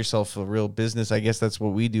and call yourself a real business. I guess that's what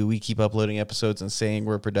we do. We keep uploading episodes and saying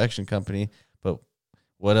we're a production company. But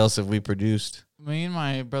what else have we produced? Me and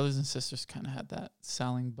my brothers and sisters kind of had that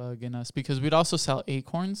selling bug in us because we'd also sell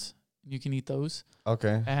acorns. You can eat those.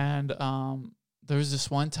 Okay. And there was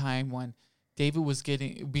this one time when David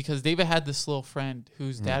because David had this little friend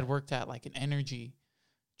whose dad worked at like an energy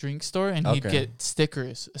drink store, and he'd get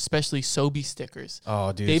stickers, especially Sobe stickers.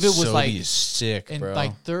 Oh, dude, David was Sobe like is sick, in bro.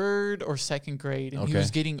 like 3rd or 2nd grade, and he was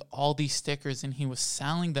getting all these stickers, and he was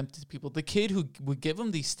selling them to people. The kid who would give him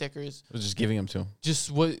these stickers was just giving them to him,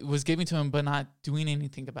 was giving to him, but not doing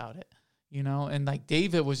anything about it. You know, and like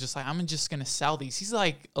David was just like, I'm just gonna sell these. He's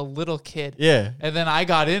like a little kid. Yeah. And then I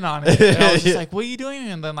got in on it. And I was just like, what are you doing?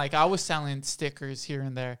 And then like I was selling stickers here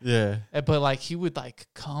and there. Yeah. But like he would like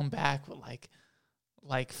come back with like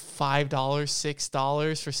 $5,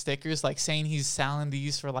 $6 for stickers, like saying he's selling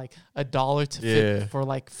these for like $1 for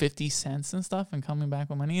like 50 cents and stuff, and coming back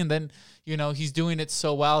with money. And then, you know, he's doing it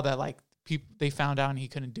so well that like they found out and he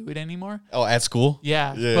couldn't do it anymore. Oh, at school?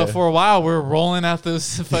 Yeah. But for a while, we were rolling out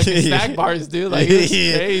those fucking snack bars, dude. Like, it was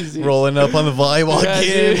crazy. Rolling up on the volleyball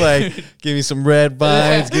game. Like, give me some red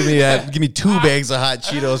vines. Give me 2 bags of hot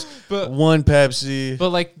Cheetos. But 1 Pepsi.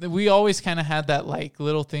 But, like, we always kind of had that, like,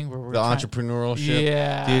 little thing where we're entrepreneurial shit.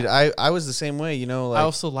 Yeah. Dude, I was the same way, you know. Like, I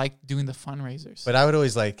also liked doing the fundraisers. But I would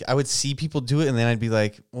always, like, I would see people do it, and then I'd be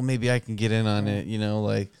like, well, maybe I can get in on it, you know,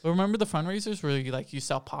 like. But remember the fundraisers where, you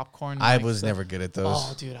sell popcorn? I was never good at those.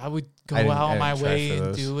 Oh, dude, I would go out my way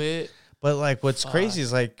and do it. But like, what's crazy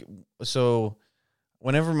is like, so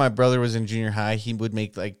whenever my brother was in junior high, he would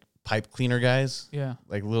make like pipe cleaner guys. Yeah.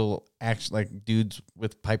 Like little like dudes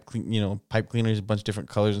with pipe cleaners, a bunch of different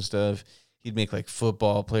colors and stuff. He'd make like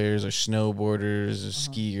football players or snowboarders or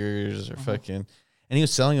skiers or fucking, and he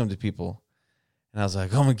was selling them to people. And I was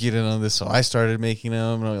like, I'm gonna get in on this. So I started making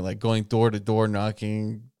them, and I was like going door to door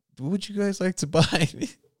knocking. What would you guys like to buy?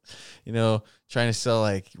 You know, trying to sell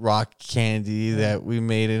like rock candy that we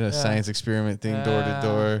made in a science experiment thing, door to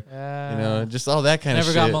door. You know, just all that kind of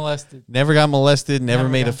shit. Never got molested. Never got molested. Never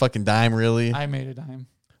made a fucking dime, really. I made a dime.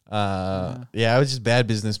 Yeah, I was just bad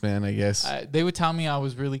businessman, I guess. They would tell me I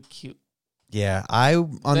was really cute. Yeah,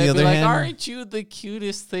 on They'd the other hand, aren't you the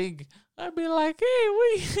cutest thing? I'd be like,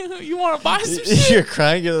 hey, you want to buy some shit? You're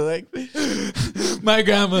crying. You're like, my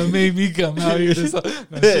grandma made me come out here to sell.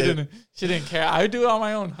 No, she didn't care. I would do it on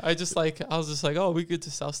my own. I was just like, oh, we good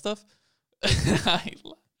to sell stuff.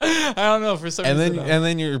 I don't know, for some reason. And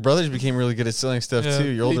then your brothers became really good at selling stuff too.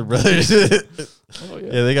 Your older brothers.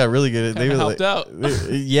 Yeah, they got really good at. They were helped out.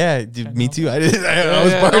 Yeah, dude, me too. I did. I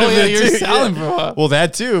was part of it you too. You're selling for a while. Well,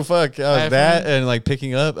 that too. Fuck, I was that and like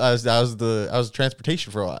picking up. I was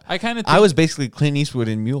transportation for a while. I was basically Clint Eastwood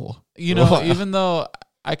in Mule. You know, even though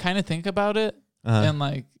I kind of think about it and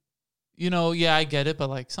like, you know, yeah, I get it, but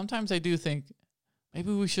like sometimes I do think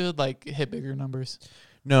maybe we should like hit bigger numbers.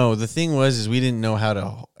 No, the thing is we didn't know how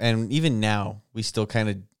to, and even now we still kind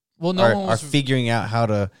of are figuring out how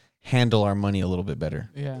to handle our money a little bit better.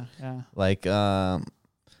 Yeah. Like,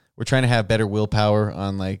 we're trying to have better willpower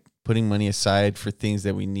on like putting money aside for things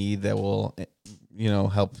that we need that will, you know,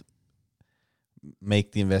 help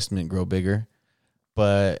make the investment grow bigger.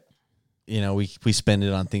 But, you know, we spend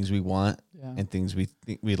it on things we want and things we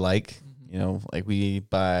like. You know, like we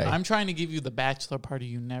buy. I'm trying to give you the bachelor party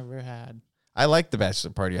you never had. I like the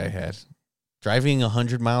bachelor party I had. driving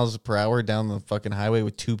 100 miles per hour down the fucking highway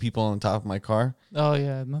with 2 people on top of my car. Oh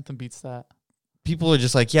yeah, nothing beats that. People are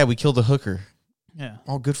just like, yeah, we killed a hooker. Yeah.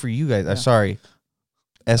 Oh, good for you guys. Yeah. I'm sorry.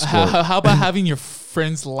 Escort. How about having your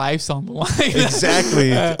friends' lives on the line?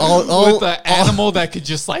 Exactly. With the animal that could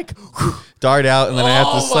just like dart out, and then I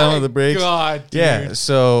have to slam on the brakes. God, dude. Yeah.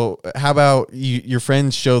 So how about your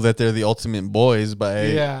friends show that they're the ultimate boys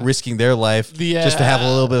by risking their life just to have a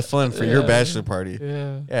little bit of fun for your bachelor party?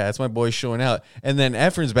 Yeah. Yeah, that's my boy showing out. And then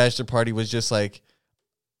Efren's bachelor party was just like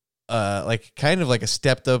kind of like a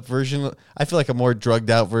stepped up version. I feel like a more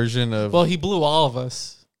drugged out version of. Well, he blew all of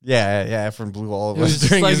us. Yeah. Efren blew all of It was us just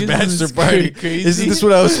during like, his isn't bachelor this party. crazy? Isn't this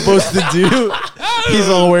what I was supposed to do? He's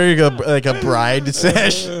all wearing a bride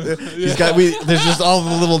sash. He's got there's just all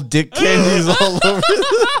the little dick candies all over.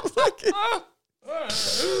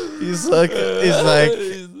 He's like,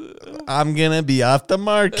 I'm gonna be off the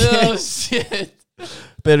market. Oh shit!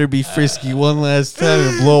 Better be frisky one last time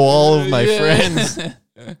and blow all of my friends.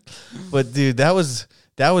 But dude, that was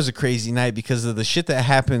a crazy night because of the shit that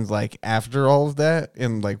happened like after all of that,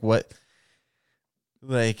 and like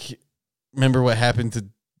remember what happened to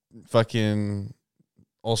fucking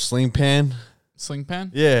old Sling Pan? Sling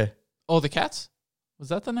Pan? Yeah. Oh, the cats? Was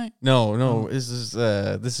that the night? No. This is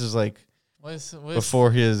like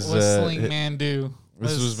before his. What Sling Man do?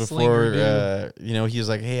 This was before he was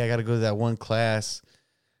like, hey, I got to go to that one class.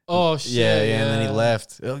 Oh shit! Yeah, and then he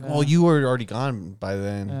left. Well, you were already gone by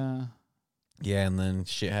then. Yeah. Yeah, and then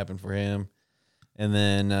shit happened for him, and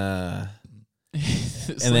then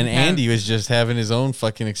Sling Andy was just having his own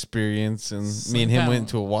fucking experience, and me and him went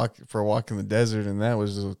to a walk in the desert, and that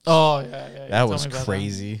was that was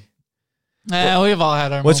crazy. Yeah, we've all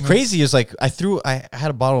had our. What's moments. crazy is like I had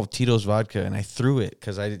a bottle of Tito's vodka and I threw it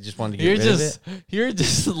because I just wanted to get rid of it. You're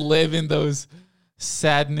just living those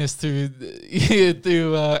sadness through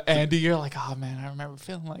Andy. You're like, oh man, I remember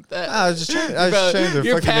feeling like that. I was just trying to.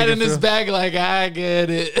 You're patting his back like I get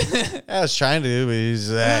it. I was trying to, but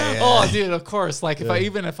he's oh, dude, of course. Like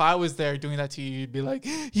if I was there doing that to you, you'd be like,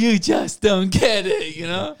 you just don't get it, you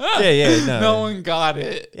know? No one got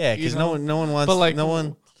it. Yeah, because no one wants. But like no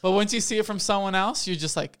one. But once you see it from someone else, you're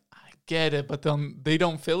just like, I get it, but they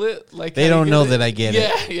don't feel it. Like they don't know that I get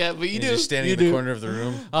it. Yeah, but you do. You're just standing in the corner of the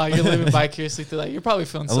room. Oh, you're living vicariously through that. You're probably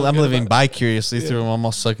feeling so I'm good living vicariously through them. I'm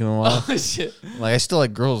all sucking them off. Oh, shit. Like, I still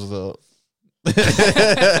like girls, though.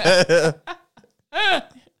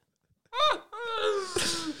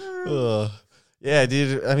 Yeah,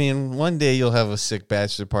 dude. I mean, one day you'll have a sick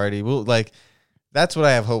bachelor party. That's what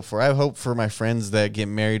I have hope for. I have hope for my friends that get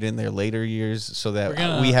married in their later years so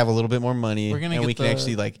that we have a little bit more money and we can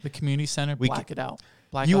actually like the community center, black it out.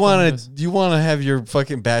 You want to have your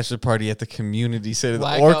fucking bachelor party at the community center,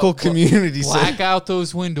 the Oracle Community Center. Black out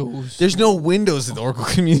those windows. There's no windows at the Oracle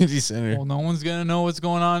Community Center. Well, no one's going to know what's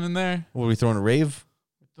going on in there. What, are we throwing a rave?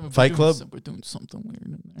 Fight Club? We're doing something weird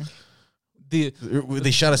in there.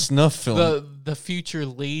 They shot a snuff film. The future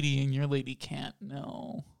lady and your lady can't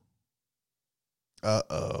know.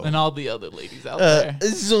 Uh-oh. And all the other ladies out there.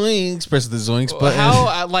 Zoinks. Press the zoinks button.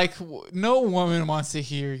 No woman wants to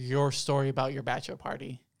hear your story about your bachelor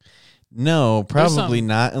party. No, probably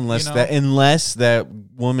not unless that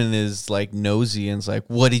woman is like nosy and it's like,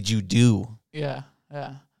 what did you do? Yeah.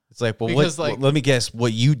 It's like, well, let me guess.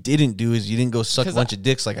 What you didn't do is you didn't go suck a bunch of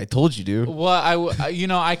dicks like I told you to. Well,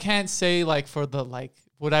 I can't say like for the like,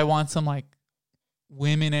 would I want some like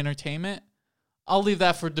women entertainment? I'll leave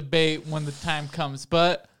that for debate when the time comes.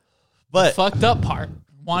 But the fucked up part,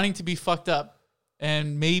 wanting to be fucked up,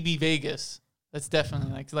 and maybe Vegas. That's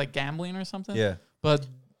definitely like gambling or something. Yeah. But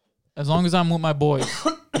as long as I'm with my boys,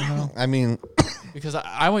 I mean, because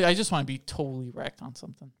I just want to be totally wrecked on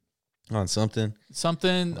something. On something.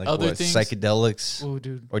 Something. Like other what, things. Psychedelics. Oh,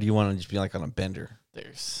 dude. Or do you want to just be like on a bender?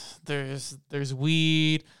 There's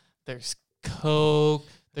weed. There's coke.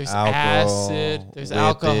 There's alcohol, acid. There's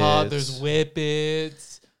alcohol. There's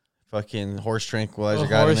whippets. Fucking horse tranquilizer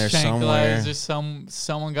got in there somewhere.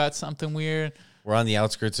 Someone got something weird. We're on the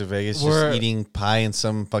outskirts of Vegas, just eating pie in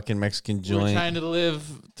some fucking Mexican joint. We're trying to live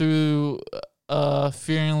through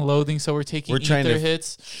fear and loathing, so we're taking ether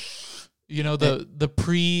hits. You know the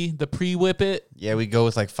pre whippet. Yeah, we go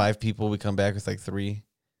with like 5 people. We come back with like 3.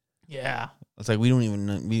 Yeah. It's like we don't even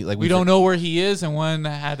know. We don't know where he is, and one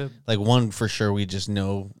had a one for sure. We just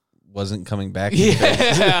know wasn't coming back.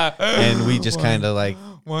 Yeah, and we just kind of like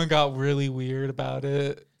one got really weird about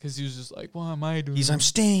it because he was just like, "What am I doing?" I'm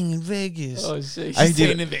staying in Vegas. Oh shit, he's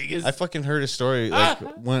staying in Vegas. I fucking heard a story like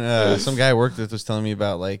when some guy I worked with was telling me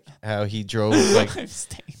about like how he drove like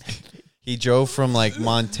he drove from like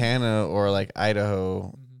Montana or like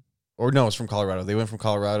Idaho, or no, it's from Colorado. They went from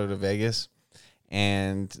Colorado to Vegas.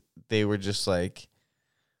 and they were just like,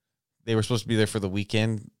 they were supposed to be there for the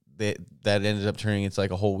weekend. That ended up turning into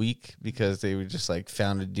like a whole week because they were just like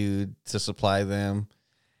found a dude to supply them.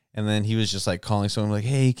 And then he was just like calling someone like,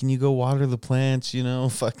 hey, can you go water the plants? You know,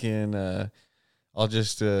 fucking, I'll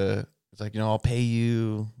just, it's like, you know, I'll pay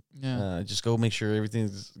you. Yeah. Just go make sure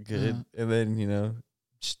everything's good. Yeah. And then, you know,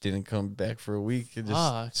 just didn't come back for a week. And just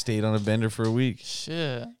Fuck. stayed on a bender for a week.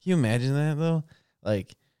 Shit. Can you imagine that though?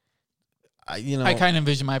 Like, I kind of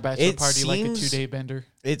envision my bachelor party like a seems- 2-day bender.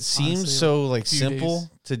 it seems honestly, so like few simple days.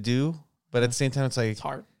 to do, but at the same time, it's like, It's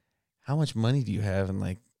hard. how much money do you have, and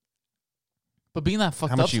like, But being that fucked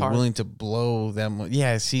how much up's are you hard. willing to blow that much?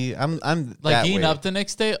 Yeah, see, I'm Like that getting way. up the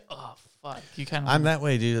next day. Oh fuck. You kind of. I'm that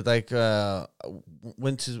way, dude. Like,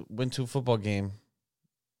 went to a football game,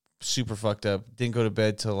 super fucked up. Didn't go to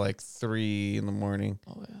bed till like 3 a.m. Oh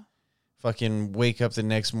yeah. Fucking wake up the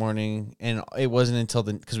next morning, and it wasn't until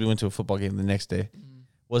because we went to a football game the next day.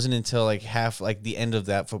 Wasn't until like the end of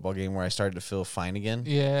that football game where I started to feel fine again.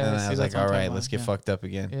 Yeah. And then see, I was that's like, what all I'm right, talking let's get about. fucked up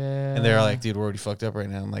again. Yeah. And they're like, dude, we're already fucked up right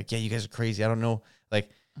now. I'm like, yeah, you guys are crazy. I don't know. Like,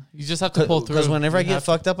 you just have to pull through. because whenever I You get have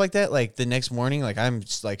fucked up like that, like the next morning, like I'm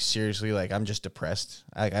just like seriously, like I'm just depressed.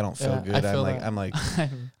 I don't feel Yeah, good. I feel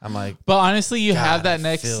I'm like, But honestly, you God, have that I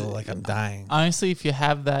next. feel like I'm dying. Honestly, if you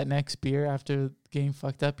have that next beer after getting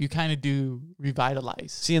fucked up, you kind of do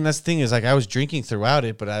revitalize. See, and that's the thing is like I was drinking throughout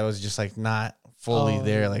it, but I was just like not fully Oh,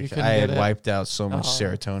 there. you Like couldn't I had get it? wiped out so much Oh,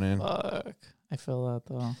 serotonin. Fuck. I feel that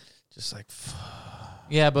though. Just like,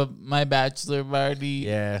 Yeah, but my bachelor party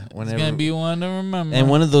yeah. is Whenever, gonna be one to remember. and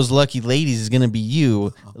one of those lucky ladies is gonna be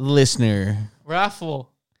you, listener.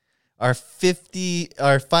 raffle. Our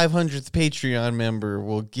 500th Patreon member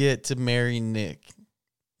will get to marry Nick.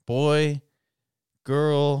 Boy,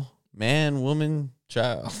 girl, man, woman,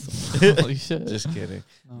 child. Holy shit. Just kidding.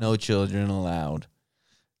 No. No children allowed.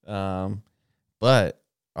 But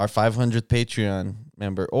our 500th Patreon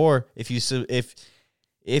member, or if you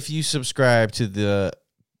subscribe to the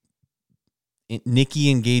Nikki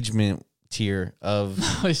engagement tier of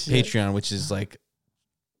Oh, shit. Patreon, which is like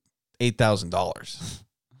 $8,000.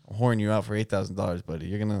 I'm whoring you out for $8,000,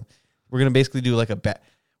 buddy. We're gonna basically do like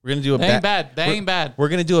we're gonna do a That ain't bad. That ain't bad. we're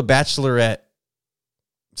gonna do a bachelorette.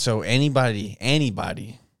 So anybody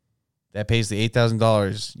that pays the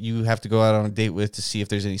 $8,000, you have to go out on a date with to see if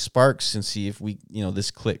there's any sparks and see if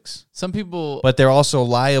this clicks. Some people. But they're also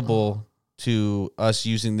liable to us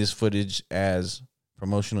using this footage as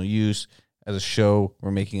promotional use as a show.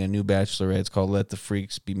 We're making a new bachelorette. It's called Let the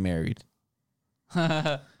Freaks Be Married.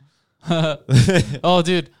 Oh,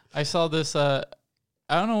 dude, I saw this. I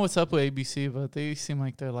don't know what's up with ABC, but they seem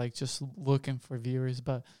like they're like just looking for viewers.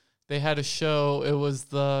 But they had a show. It was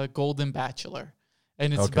the Golden Bachelor,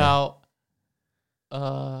 and it's Okay. about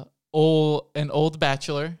an old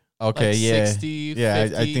bachelor. Okay, like yeah. 60, Yeah,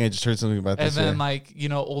 50, I think I just heard something about and this. then yeah. like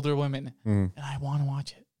older women, Mm. and I want to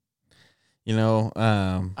watch it.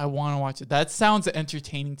 I I want to watch it. That sounds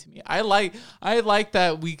entertaining to me. I like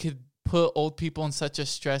that we could put old people in such a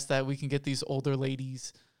stress that we can get these older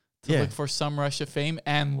ladies to Yeah. look for some rush of fame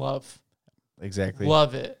and love. exactly.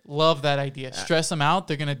 Love it. Love that idea. Stress them out.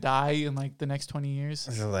 They're going to die in like the next 20 years.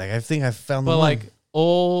 So, like, I think I found the But one. like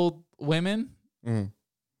old women. Mm.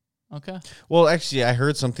 Okay. Well, actually, I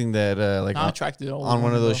heard something that like Not attracted to old on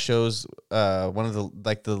one of women, those shows, one of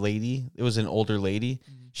the lady, it was an older lady.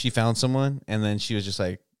 Mhm. She found someone, and then she was just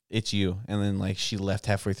like, "It's you," and then like she left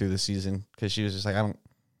halfway through the season because she was just like,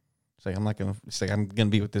 It's like I'm gonna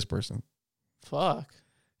be with this person. Fuck.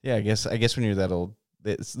 Yeah, I guess when you're that old,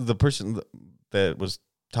 it's the person that was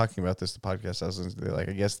talking about this, the podcast I was listening to, like,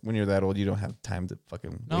 I guess when you're that old, you don't have time to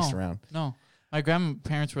fucking waste around. No. My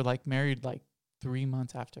grandparents were like married like 3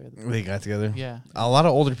 months after. They got together. Yeah. A lot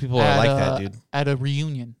of older people are like that, dude. At a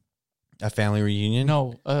reunion. A family reunion.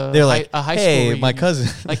 No. They're like, a high school hey, reunion. my cousin.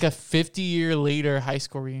 Like a 50-year later high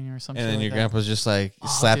school reunion or something. And then like your that. grandpa's just like Oh,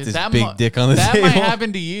 slapped dude, his that big dick on the That table. might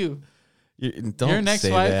happen to you. Don't Your next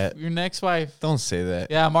say wife. that. Your next wife. Don't say that.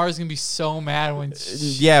 Yeah, Mara's gonna be so mad when.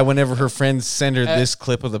 Yeah, whenever her friends send her this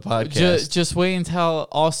clip of the podcast, Just wait until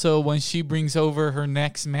also when she brings over her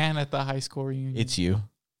next man at the high school reunion. it's you.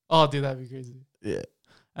 Oh, dude, that'd be crazy. Yeah.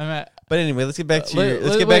 I'm at. But anyway, let's get back to your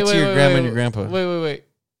Wait, grandma and your grandpa. Wait.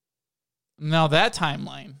 Now that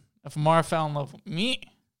timeline, if Amara fell in love with me,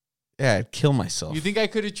 Yeah, I'd kill myself. you think I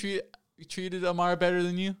could have treated Amara better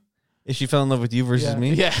than you? If she fell in love with you versus Yeah.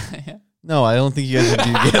 me? Yeah. No, I don't think you guys would be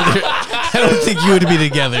together. I don't think you would be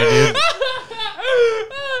together, dude.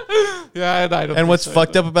 Yeah, I don't. And think what's so.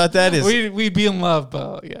 fucked up about that is, We'd be in love,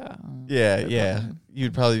 but yeah. yeah,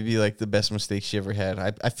 you'd probably be like the best mistake she ever had.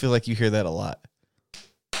 I feel like you hear that a lot.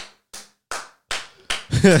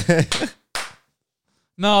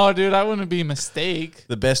 No, dude, I wouldn't be a mistake.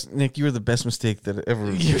 The best, Nick. You were the best mistake that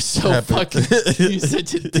ever. You're so happened. fucking. You're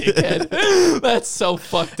such a dickhead. That's so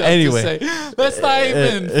fucked up Anyway. to say. That's not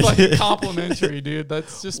even fucking complimentary, dude.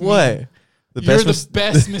 That's just What? mean. The You're best the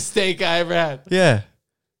best mistake I ever had. Yeah.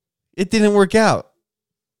 It didn't work out.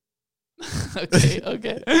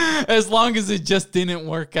 Okay. As long as it just didn't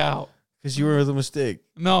work out. Because you were the mistake.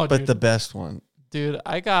 No, But dude. the best one. Dude,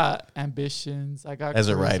 I got ambitions. I got As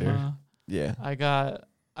a charisma. writer. Yeah. I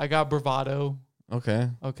got bravado. Okay.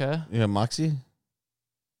 Okay. You have moxie?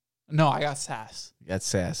 No, I got sass. You got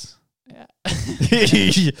sass. Yeah.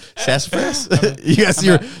 Sassafras? you got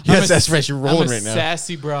sassafras. You're rolling right now.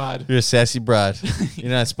 Sassy broad. You're a sassy broad.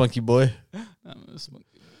 You're not a spunky boy. I'm a smoky.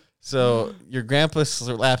 So your grandpa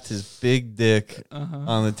slapped his big dick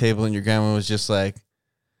on the table, and your grandma was just like,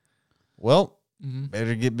 "Well,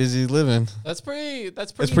 better get busy living." That's pretty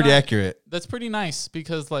pretty accurate. That's pretty nice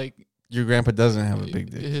because like Your grandpa doesn't have a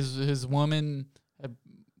big dick. his woman had,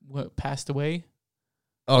 passed away.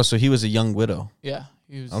 Oh, so he was a young widow. Yeah,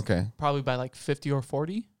 he was Okay. probably by like 50 or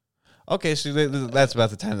 40. Okay, so that's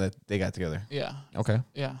about the time that they got together. Yeah, Okay.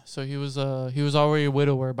 yeah. So he was already a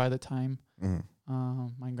widower by the time. Mhm.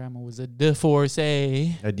 My grandma was a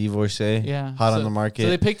divorcee. A divorcee. Yeah, Hot on so- the market. So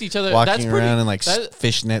they picked each other. Walking That's pretty, around in like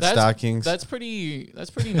fishnet stockings. That's pretty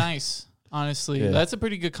nice, honestly. Yeah. That's a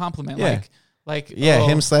pretty good compliment. Yeah. Like yeah,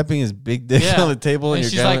 him slapping his big dick Yeah. on the table, and and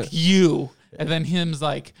she's your grandma, like you, and then him's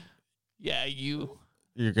like, yeah, you.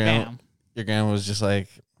 your grandma, Bam. your grandma was just like,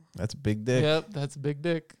 "That's a big dick." Yep, that's a big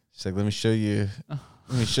dick. She's like, "Let me show you.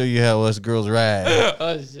 Let me show you how us girls ride."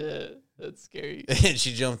 Oh shit, that's scary. And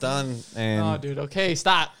she jumped on and Oh, dude. Okay,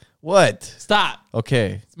 stop. what? Stop.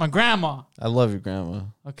 Okay, It's my grandma. I love your grandma.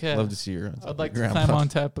 Okay. I love to see her. on top I'd of like your to grandpa. climb on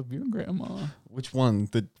top of your grandma. Which one?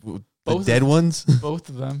 The Both dead of- ones? Both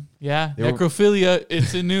of them. Yeah. They were- Necrophilia.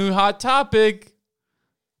 It's a new hot topic.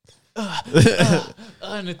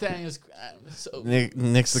 Nathaniel's so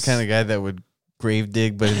Nick's the kind of guy that would grave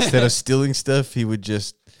dig, but instead of stealing stuff, he would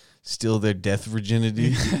just steal their death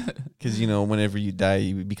virginity. Because whenever you die,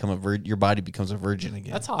 you become a virgin. Your body becomes a virgin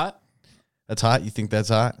again. That's hot. That's hot. You think that's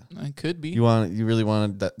hot? It could be. You really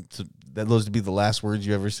want those to be the last words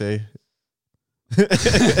you ever say?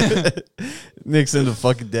 Nick's into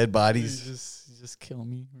fucking dead bodies. You just kill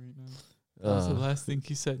me right now. That was the last thing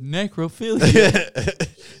he said.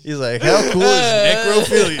 Necrophilia. He's like, how cool is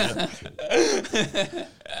necrophilia?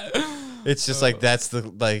 It's just like that's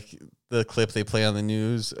the clip they play on the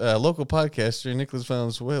news. Local podcaster Nicholas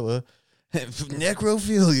Valenzuela,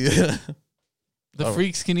 necrophilia. The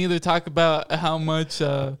freaks can either talk about how much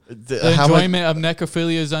the How much- enjoyment of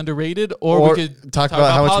necrophilia is underrated, or we could talk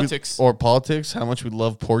about how much politics. politics, how much we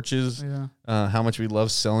love porches, Yeah. how much we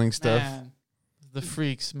love selling stuff. Man, the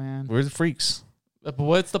freaks, man. We're the freaks. But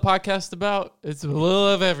what's the podcast about? It's a little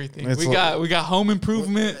of everything. It's We got home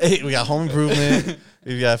improvement. Hey, we got home improvement.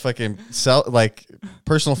 We've got fucking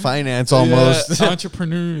personal finance almost, Yeah,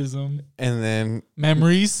 entrepreneurism, and then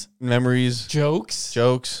memories, jokes,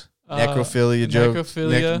 necrophilia,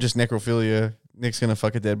 necrophilia. just necrophilia. Nick's gonna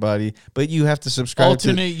fuck a dead body, but you have to subscribe.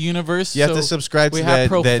 alternate universe. You have to subscribe to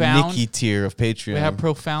that Nicky tier of Patreon. We have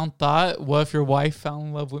profound thought. What if your wife fell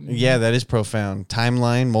in love with me? Yeah, that is profound.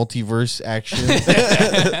 Timeline, multiverse action.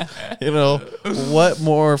 What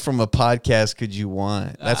more from a podcast could you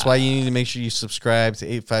want? That's why you need to make sure you subscribe to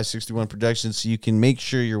 8561 Productions so you can make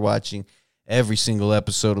sure you're watching every single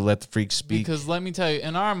episode of Let the Freaks Speak. Because let me tell you,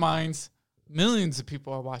 in our minds, millions of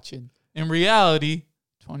people are watching. In reality,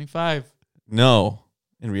 25. No,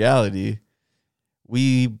 in reality,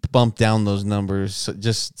 we bump down those numbers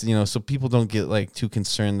so people don't get too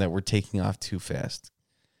concerned that we're taking off too fast.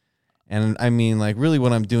 And I mean, really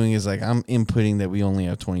what I'm doing is I'm inputting that we only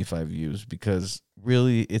have 25 views because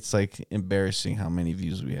really it's embarrassing how many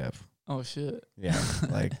views we have. Oh shit. Yeah.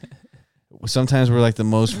 Sometimes we're the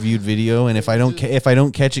most viewed video, and if I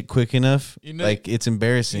don't catch it quick enough, it's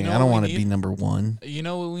embarrassing. I don't want to be number one. You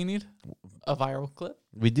know what we need? A viral clip.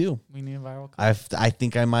 We do. We need a viral clip. I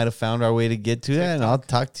think I might have found our way to get to that, and I'll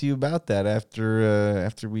talk to you about that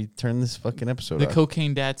after we turn this fucking episode The off.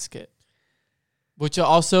 cocaine dad skit, which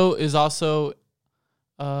also is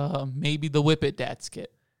maybe the whip it dad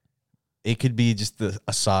skit. It could be just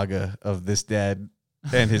a saga of this dad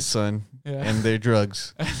and his son Yeah. and their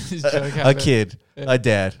drugs. His a drug habit. kid, a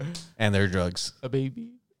dad, and their drugs. A baby.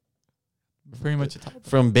 Pretty much a topic.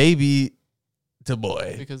 From baby to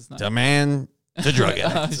boy, Because to man to drug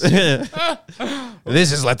addict.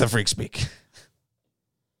 This is Let the Freak Speak.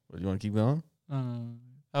 What, do you want to keep going?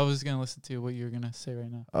 I was going to listen to what you were going to say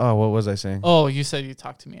right now. Oh, what was I saying? Oh, you said you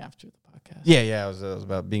talked to me after the podcast. Yeah, it was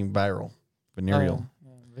about being venereal.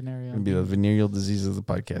 Venereal. Gonna be the venereal disease of the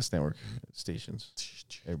podcast network stations.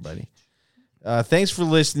 Everybody. Thanks for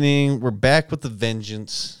listening. We're back with the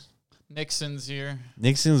vengeance. Nixon's here.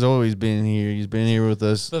 Nixon's always been here. He's been here with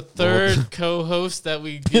us. The third co-host that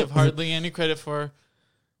we give hardly any credit for,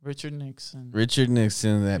 Richard Nixon. Richard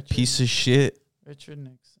Nixon, that piece of shit. Richard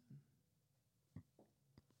Nixon.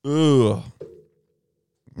 Ugh.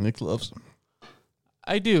 Nick loves him.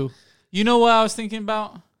 I do. You know what I was thinking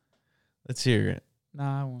about? Let's hear it.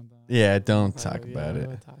 Nah, I won't. Yeah, don't talk about it.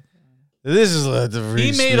 Talk about it. This is the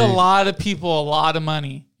He made a lot of people a lot of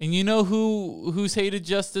money. And you know who's hated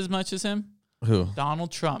just as much as him? Who?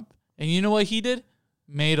 Donald Trump. And you know what he did?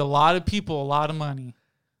 Made a lot of people a lot of money.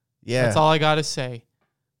 Yeah. That's all I got to say.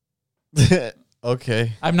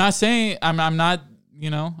 Okay. I'm not saying, I'm not,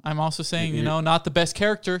 I'm also saying, not the best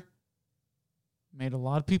character. Made a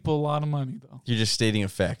lot of people a lot of money, though. You're just stating a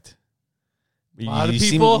fact. A lot of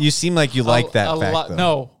people. You seem like you like that fact, though.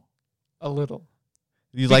 No, a little.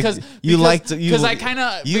 Because I kind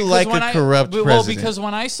of like a corrupt president. Well, because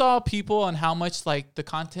when I saw people and how much like the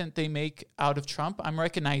content they make out of Trump, I'm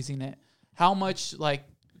recognizing it. How much like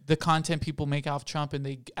the content people make out of Trump, and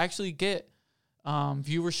they actually get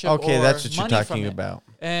viewership. Okay, or that's what you're money talking from about.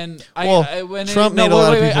 And Trump made a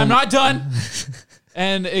lot of people. I'm not done.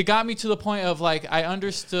 And it got me to the point of like I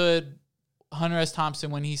understood Hunter S. Thompson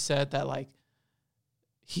when he said that like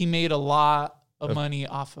he made a lot of money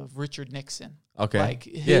off of Richard Nixon. Okay. Like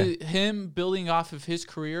him building off of his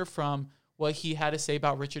career from what he had to say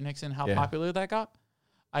about Richard Nixon, how popular that got.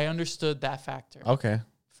 I understood that factor. Okay.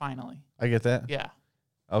 Finally. I get that. Yeah.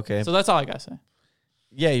 Okay. So that's all I gotta say.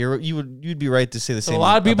 Yeah, you'd be right to say the same a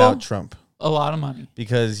lot of people, about Trump. A lot of money.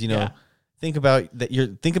 Because, think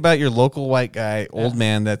about your local white guy, old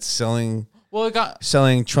man that's selling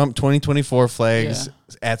Trump 2024 flags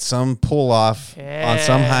at some pull off on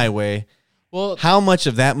some highway. Well, how much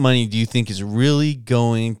of that money do you think is really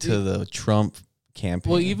going to the Trump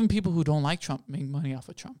campaign? Well, even people who don't like Trump make money off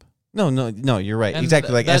of Trump. No, you're right. And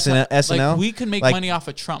exactly, like SNL. Like we could make money off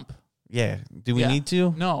of Trump. Yeah. Do we need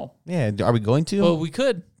to? No. Yeah. Are we going to? Well, we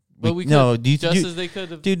could. But we could. No. As they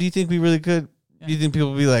could have. Dude, do you think we really could? Yeah. Do you think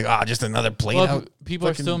people will be like, just another plate out? People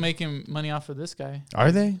are still making money off of this guy.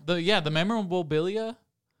 Are they? The memorabilia.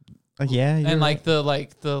 Yeah. And right.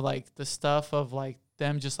 the stuff of like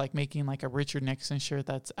them just like making like a Richard Nixon shirt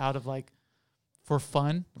that's out of like for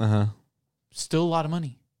fun. Still a lot of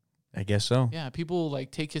money. I guess so. Yeah, people like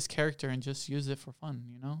take his character and just use it for fun,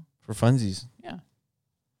 For funsies. Yeah.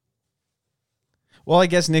 Well, I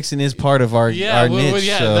guess Nixon is part of our niche.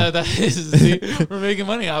 That is. We're making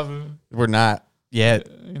money off of him. We're not yet.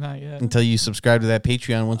 Not yet. Until you subscribe to that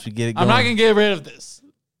Patreon once we get it going. I'm not going to get rid of this.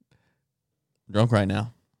 I'm drunk right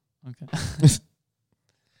now. Okay.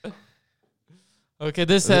 Okay,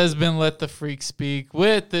 this has been Let the Freak Speak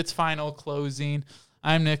with its final closing.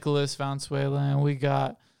 I'm Nicholas Valenzuela, and we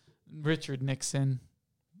got Richard Nixon,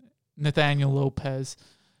 Nathaniel Lopez,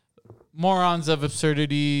 morons of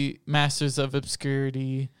absurdity, masters of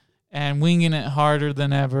obscurity, and winging it harder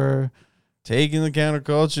than ever. Taking the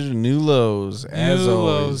counterculture to new lows, as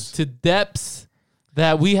always. To depths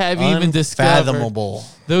that we have even discovered. Unfathomable.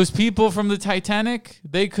 Those people from the Titanic,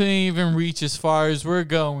 they couldn't even reach as far as we're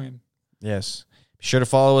going. Yes. Be sure to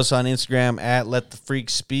follow us on Instagram at Let the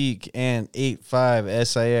Freak Speak and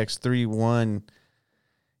 85SIX31.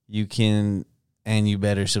 You can, and you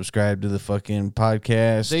better subscribe to the fucking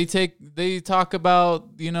podcast. They talk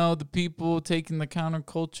about, the people taking the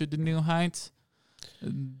counterculture to new heights.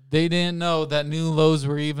 They didn't know that new lows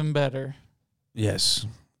were even better. Yes.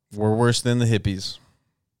 We're worse than the hippies.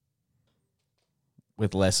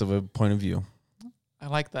 With less of a point of view. I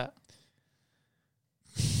like that.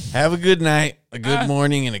 Have a good night, a good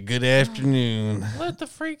morning, and a good afternoon. Let the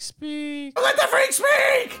freak speak. Let the freak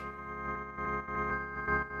speak!